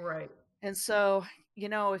 Right. And so,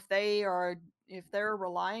 if they're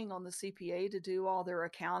relying on the CPA to do all their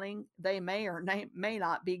accounting, they may or may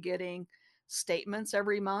not be getting statements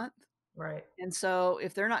every month. Right. And so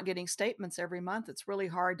if they're not getting statements every month, it's really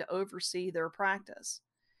hard to oversee their practice.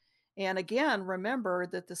 And again, remember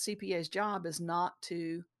that the CPA's job is not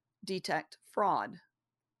to detect fraud.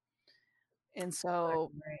 And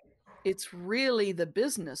so it's really the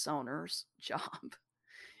business owner's job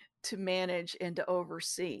to manage and to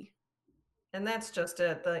oversee. And that's just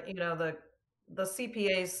it. The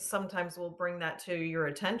CPAs sometimes will bring that to your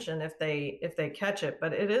attention if they catch it,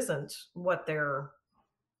 but it isn't what they're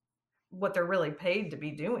really paid to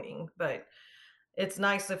be doing. But it's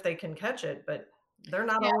nice if they can catch it, but they're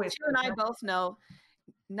not always. You and I both know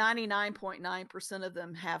 99.9% of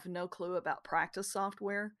them have no clue about practice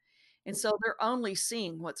software. And so they're only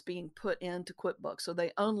seeing what's being put into QuickBooks. So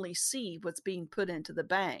they only see what's being put into the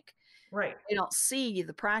bank. Right. They don't see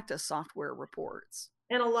the practice software reports.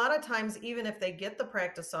 And a lot of times, even if they get the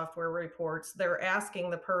practice software reports, they're asking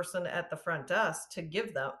the person at the front desk to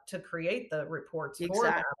create the reports for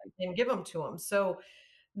them and give them to them. So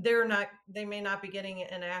they may not be getting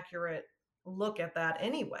an accurate look at that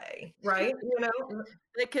anyway, right?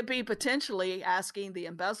 They could be potentially asking the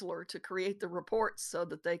embezzler to create the reports so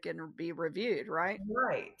that they can be reviewed, right?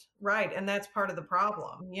 Right. And that's part of the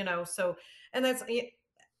problem, so, and that's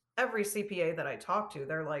every CPA that I talk to,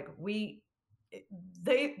 they're like,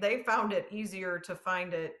 they found it easier to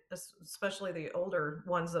find it, especially the older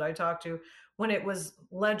ones that I talked to, when it was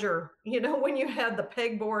ledger, when you had the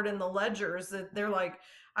pegboard and the ledgers, that they're like,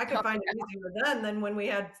 I could find it easier then than when we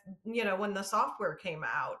had, when the software came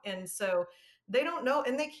out. And so they don't know,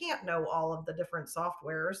 and they can't know all of the different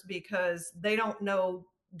softwares because they don't know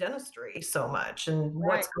dentistry so much and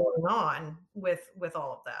what's going on with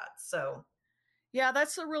all of that. So yeah,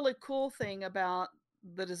 that's a really cool thing about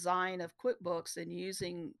the design of QuickBooks and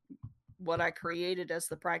using what I created as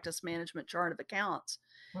the practice management chart of accounts.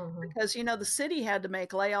 Because, the city had to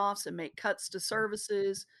make layoffs and make cuts to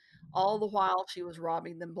services, all the while she was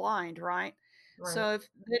robbing them blind, right? So if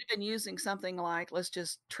they'd been using something like, let's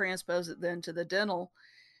just transpose it then to the dental.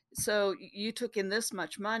 So you took in this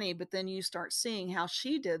much money, but then you start seeing how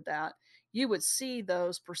she did that. You would see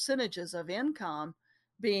those percentages of income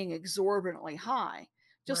being exorbitantly high,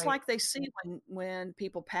 just like they see when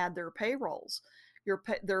people pad their payrolls.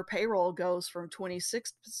 Their payroll goes from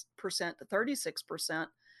 26% to 36%.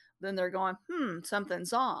 Then they're going,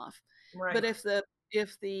 something's off. But if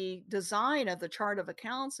the design of the chart of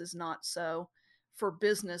accounts is not so for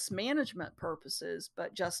business management purposes,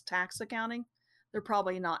 but just tax accounting, they're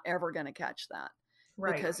probably not ever going to catch that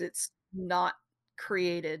because it's not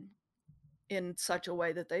created in such a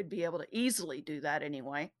way that they'd be able to easily do that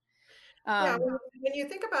anyway. Yeah, when you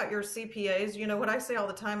think about your CPAs, what I say all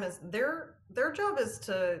the time is their job is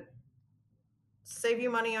to save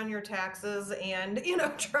you money on your taxes and,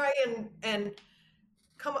 try and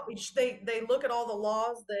come up. They look at all the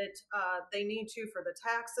laws that they need to for the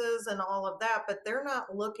taxes and all of that, but they're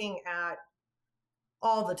not looking at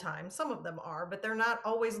all the time. Some of them are, but they're not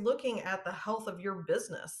always looking at the health of your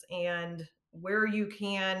business and where you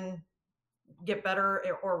can get better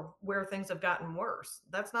or where things have gotten worse.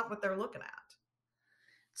 That's not what they're looking at.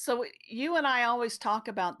 So you and I always talk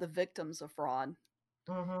about the victims of fraud.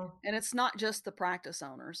 And it's not just the practice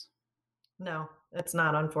owners. No, it's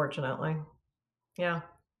not, unfortunately. Yeah.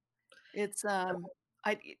 It's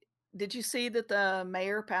did you see that the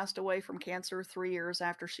mayor passed away from cancer 3 years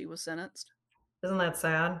after she was sentenced? Isn't that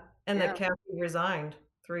sad? And that Cathy resigned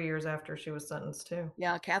 3 years after she was sentenced too.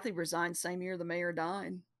 Yeah, Cathy resigned same year the mayor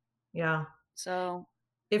died. Yeah. So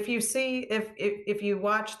if you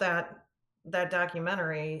watch that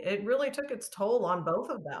documentary, it really took its toll on both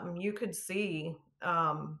of them. You could see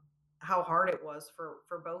how hard it was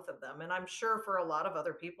for both of them, and I'm sure for a lot of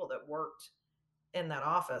other people that worked in that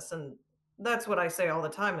office. And that's what I say all the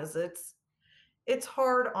time is it's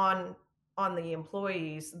hard on the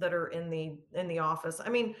employees that are in the office. I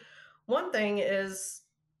mean, one thing is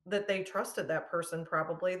that they trusted that person.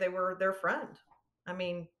 Probably they were their friend. I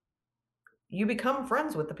mean, you become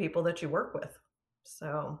friends with the people that you work with.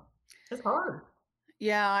 So it's hard.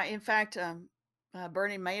 Yeah. In fact,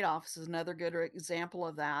 Bernie Madoff is another good example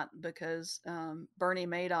of that because Bernie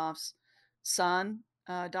Madoff's son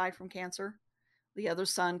died from cancer. The other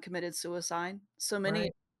son committed suicide. So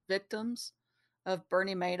many victims of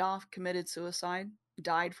Bernie Madoff committed suicide,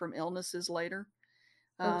 died from illnesses later.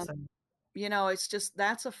 It's just,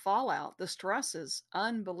 that's a fallout. The stress is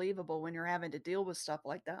unbelievable when you're having to deal with stuff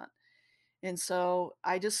like that. And so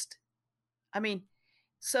I think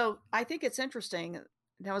it's interesting. And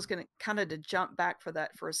I was going to kind of to jump back for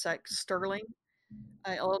that for a sec. Sterling,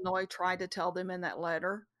 Illinois tried to tell them in that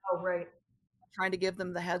letter. Oh, right. Trying to give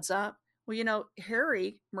them the heads up. Well,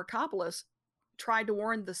 Harry Mercopoulos tried to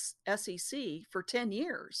warn the SEC for 10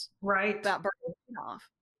 years about Bernie Madoff.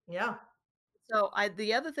 Yeah. So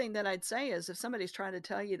the other thing that I'd say is if somebody's trying to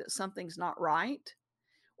tell you that something's not right,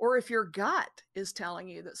 or if your gut is telling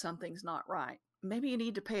you that something's not right, maybe you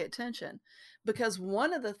need to pay attention, because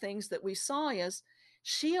one of the things that we saw is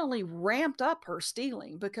she only ramped up her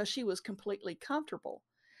stealing because she was completely comfortable.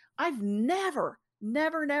 I've never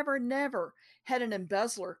had an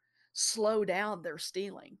embezzler slow down their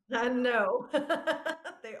stealing. I know.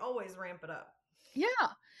 They always ramp it up. Yeah.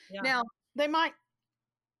 Now they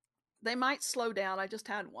might slow down. I just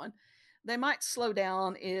had one. They might slow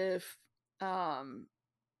down if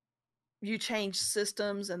you change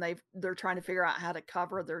systems and they're trying to figure out how to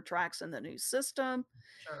cover their tracks in the new system.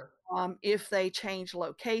 Sure. If they change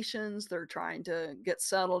locations, they're trying to get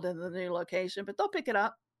settled in the new location, but they'll pick it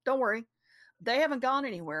up. Don't worry. They haven't gone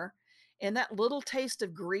anywhere. And that little taste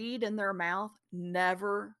of greed in their mouth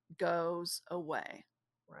never goes away.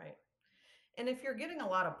 Right. And if you're getting a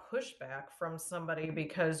lot of pushback from somebody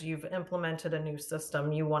because you've implemented a new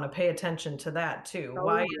system, you want to pay attention to that too. Oh,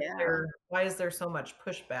 Why is there so much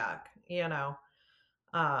pushback?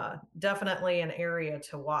 Definitely an area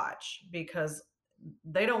to watch, because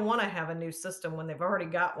they don't want to have a new system when they've already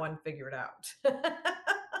got one figured out.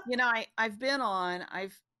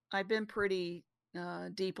 I've been pretty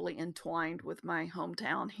deeply entwined with my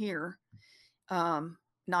hometown here.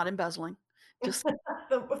 Not embezzling. Just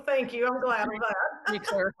thank you. I'm glad of that. Let me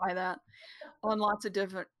clarify that. On lots of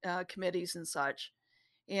different committees and such.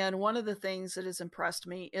 And one of the things that has impressed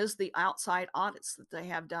me is the outside audits that they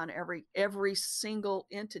have done. Every single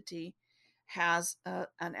entity has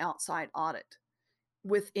an outside audit.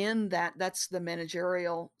 Within that, that's the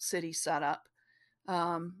managerial city setup.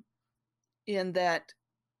 In that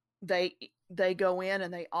they go in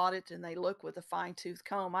and they audit and they look with a fine-tooth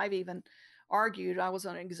comb. I've even argued, I was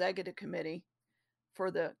on an executive committee for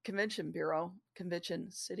the convention bureau, convention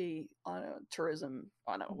city tourism,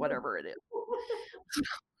 whatever it is.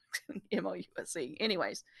 MOUSC.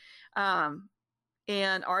 Anyways,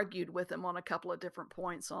 and argued with them on a couple of different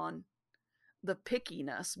points on the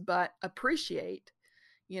pickiness, but appreciate,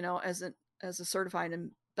 as a certified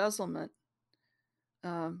embezzlement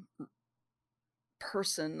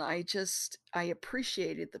person, I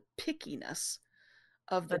appreciated the pickiness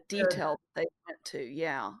of the detail they went to.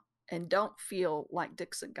 Yeah. And don't feel like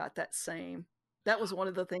Dixon got that same. That was one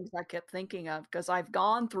of the things I kept thinking of, because I've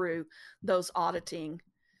gone through those auditing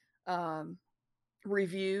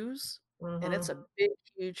reviews, and it's a big,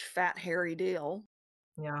 huge, fat, hairy deal.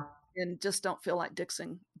 Yeah. And just don't feel like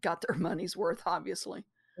Dixon got their money's worth, obviously.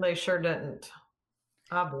 They sure didn't.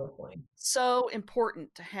 Obviously. So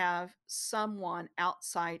important to have someone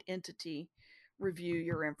outside entity review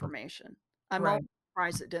your information. I'm always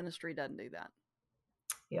surprised that dentistry doesn't do that.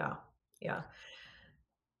 Yeah. Yeah.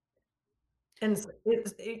 And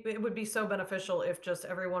it would be so beneficial if just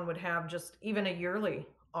everyone would have just even a yearly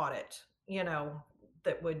audit,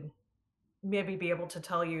 that would maybe be able to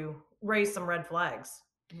tell you, raise some red flags,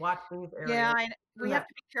 watch these areas. Yeah, we have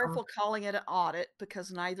to be careful calling it an audit,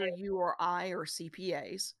 because neither you or I are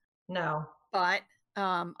CPAs. No. But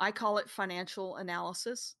I call it financial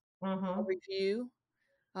analysis, review.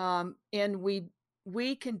 And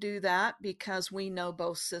we can do that because we know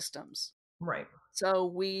both systems. Right. So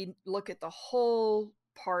we look at the whole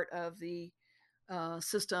part of the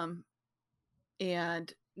system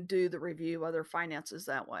and do the review of their finances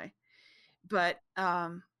that way. But I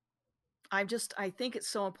think it's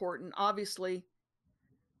so important. Obviously,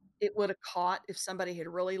 it would have caught if somebody had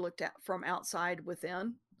really looked at from outside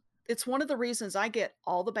within. It's one of the reasons I get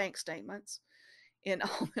all the bank statements. And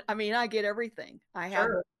I get everything. I have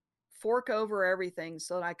a fork over everything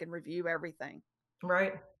so that I can review everything.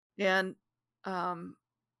 Right. And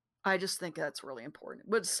I just think that's really important.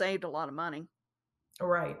 It would have saved a lot of money.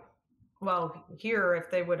 Right. Well, here,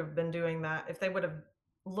 if they would have been doing that, if they would have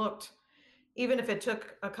looked, even if it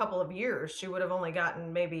took a couple of years, she would have only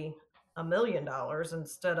gotten maybe $1 million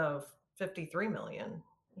instead of 53 million,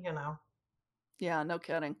 Yeah, no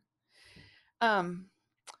kidding.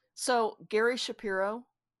 So Gary Shapiro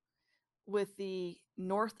with the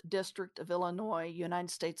North District of Illinois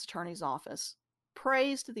United States Attorney's Office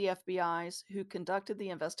praised the FBI's who conducted the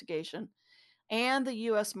investigation and the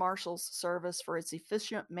U.S. Marshals Service for its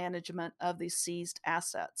efficient management of the seized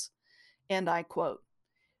assets. And I quote,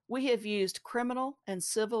 "We have used criminal and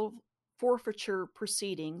civil forfeiture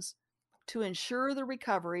proceedings to ensure the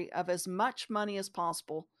recovery of as much money as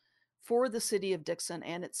possible for the city of Dixon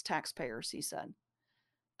and its taxpayers," he said.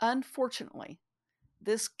 Unfortunately,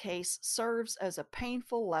 this case serves as a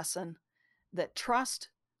painful lesson that trust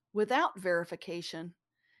without verification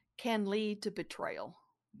can lead to betrayal.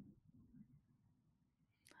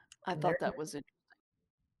 I thought that was interesting.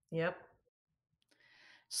 Yep.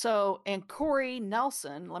 So, and Corey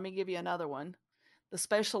Nelson, let me give you another one, the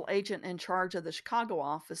special agent in charge of the Chicago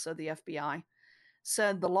office of the FBI,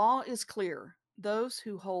 said the law is clear. Those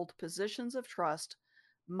who hold positions of trust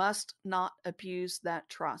must not abuse that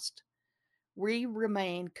trust. We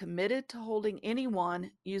remain committed to holding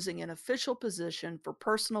anyone using an official position for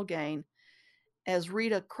personal gain, as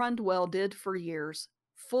Rita Crundwell did for years,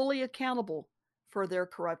 fully accountable for their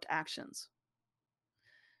corrupt actions.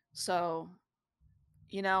 So,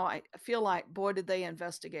 I feel like, boy, did they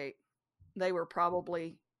investigate. They were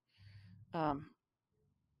probably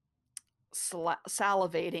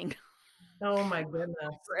salivating. Oh my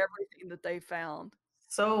goodness. For everything that they found.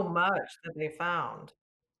 So much that they found.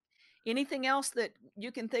 Anything else that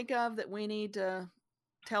you can think of that we need to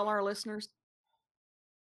tell our listeners?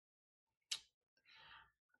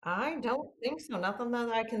 I don't think so. Nothing that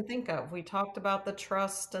I can think of. We talked about the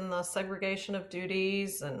trust and the segregation of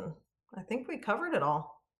duties, and I think we covered it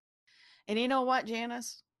all. And you know what,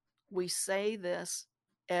 Janice? We say this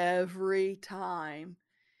every time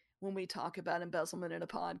when we talk about embezzlement in a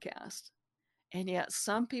podcast. And yet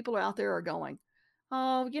some people out there are going,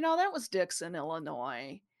 oh, that was Dixon,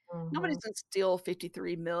 Illinois. Nobody's going to steal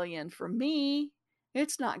 $53 million from me.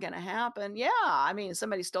 It's not going to happen. Yeah, I mean, if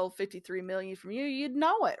somebody stole $53 million from you, you'd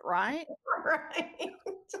know it, right? Right.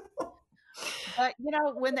 But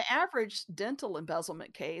when the average dental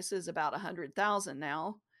embezzlement case is about 100,000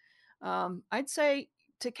 now, I'd say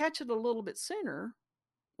to catch it a little bit sooner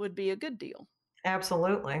would be a good deal.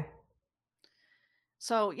 Absolutely.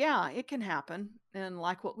 So yeah, it can happen, and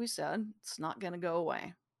like what we said, it's not going to go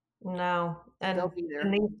away. No, and they'll be there.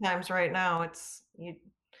 In these times right now,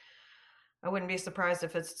 I wouldn't be surprised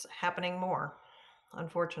if it's happening more,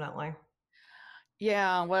 unfortunately.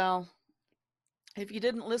 Yeah, well, if you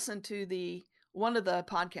didn't listen to one of the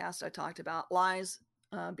podcasts I talked about, lies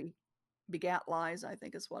begat lies, I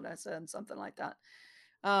think is what I said, something like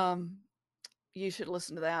that. You should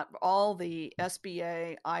listen to that. All the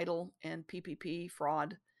SBA, EIDL, and PPP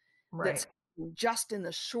fraud that's just in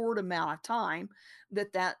the short amount of time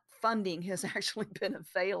that funding has actually been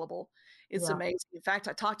available. It's amazing. In fact,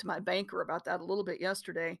 I talked to my banker about that a little bit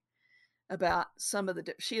yesterday, about some of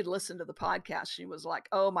she had listened to the podcast. She was like,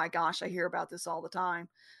 oh my gosh, I hear about this all the time.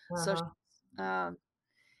 So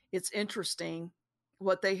it's interesting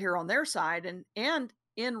what they hear on their side, and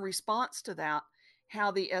in response to that, how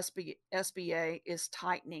the SBA is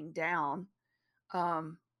tightening down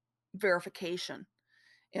verification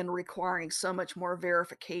and requiring so much more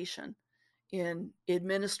verification in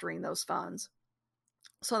administering those funds.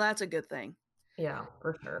 So that's a good thing. Yeah,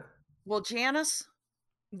 for sure. Well, Janice,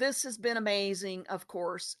 this has been amazing, of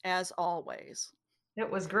course, as always. It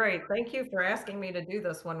was great. Thank you for asking me to do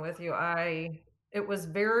this one with you. It was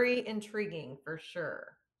very intriguing for sure.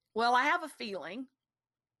 Well, I have a feeling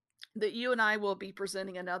that you and I will be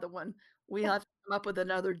presenting another one. We have to come up with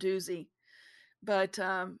another doozy. But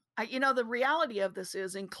the reality of this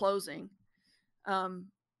is, in closing,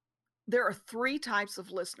 there are three types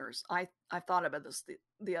of listeners. I thought about this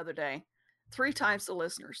the other day. Three types of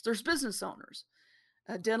listeners. There's business owners,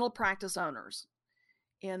 dental practice owners,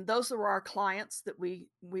 and those are our clients that we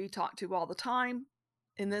talk to all the time.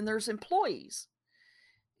 And then there's employees,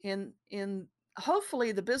 and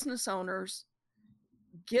hopefully the business owners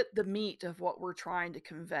get the meat of what we're trying to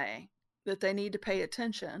convey, that they need to pay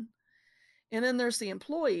attention. And then there's the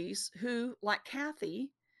employees who, like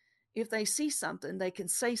Cathy, if they see something, they can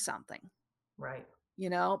say something. Right.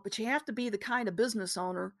 But you have to be the kind of business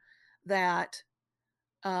owner that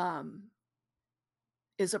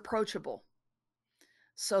is approachable,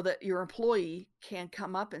 so that your employee can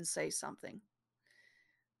come up and say something.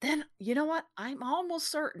 Then, you know what? I'm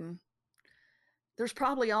almost certain there's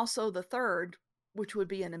probably also the third, which would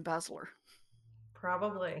be an embezzler.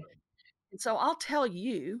 Probably. And so I'll tell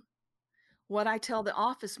you what I tell the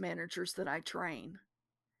office managers that I train.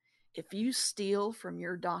 If you steal from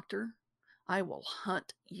your doctor, I will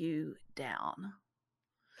hunt you down.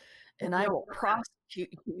 And I will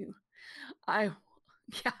prosecute you.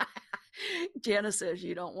 Janice says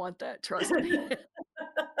you don't want that. Trust me.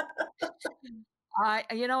 I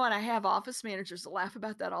have office managers that laugh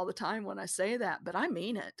about that all the time when I say that, but I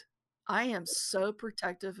mean it. I am so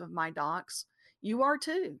protective of my docs. You are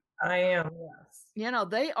too. I am, yes.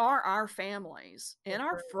 They are our families and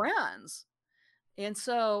our friends. And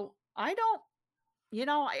so I don't,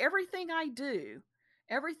 everything I do,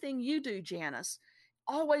 everything you do, Janice,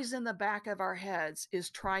 always in the back of our heads is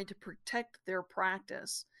trying to protect their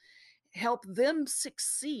practice, help them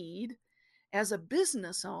succeed as a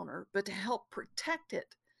business owner, but to help protect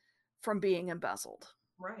it from being embezzled.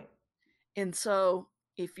 Right. And so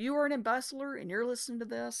if you are an embezzler and you're listening to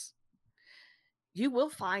this, you will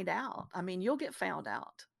find out. I mean, you'll get found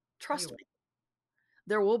out. Trust me.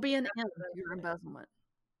 There will be an end to your embezzlement.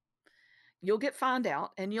 You'll get found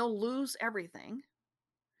out and you'll lose everything,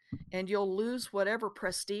 and you'll lose whatever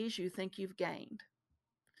prestige you think you've gained.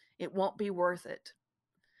 It won't be worth it.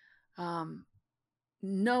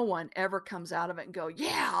 No one ever comes out of it and go,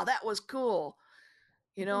 yeah, that was cool.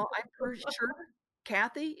 I'm pretty sure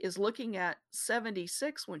Cathy is looking at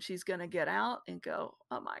 76 when she's going to get out and go,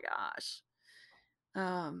 oh my gosh.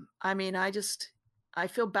 I mean, I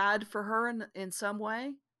feel bad for her in some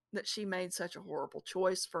way that she made such a horrible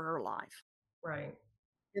choice for her life. Right.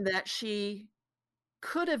 And that she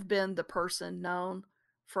could have been the person known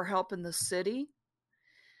for helping the city,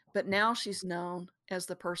 but now she's known as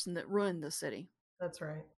the person that ruined the city. That's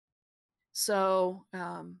right. So,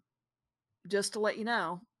 just to let you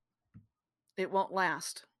know, it won't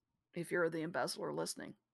last if you're the embezzler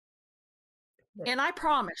listening. Yeah. And I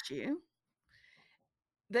promise you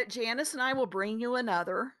that Janice and I will bring you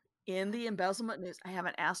another In the Embezzlement news. I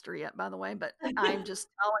haven't asked her yet, by the way, but I'm just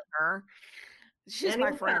telling her. She's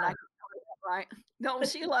my friend. I can tell her that, right? No,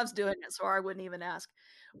 she loves doing it, so I wouldn't even ask.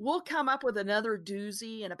 We'll come up with another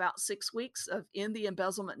doozy in about 6 weeks of In the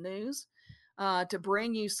Embezzlement news to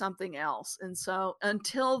bring you something else. And so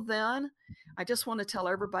until then, I just want to tell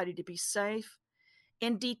everybody to be safe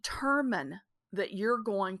and determine that you're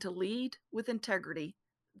going to lead with integrity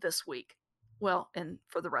this week. Well, and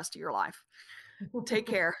for the rest of your life. Take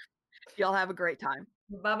care. Y'all have a great time.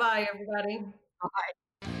 Bye-bye, everybody. Bye.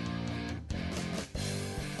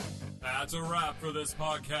 That's a wrap for this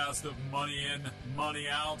podcast of Money In, Money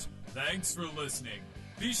Out. Thanks for listening.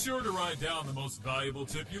 Be sure to write down the most valuable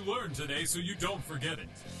tip you learned today so you don't forget it.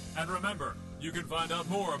 And remember, you can find out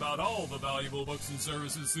more about all the valuable books and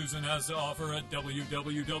services Susan has to offer at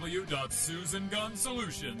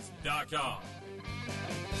www.susangunnsolutions.com.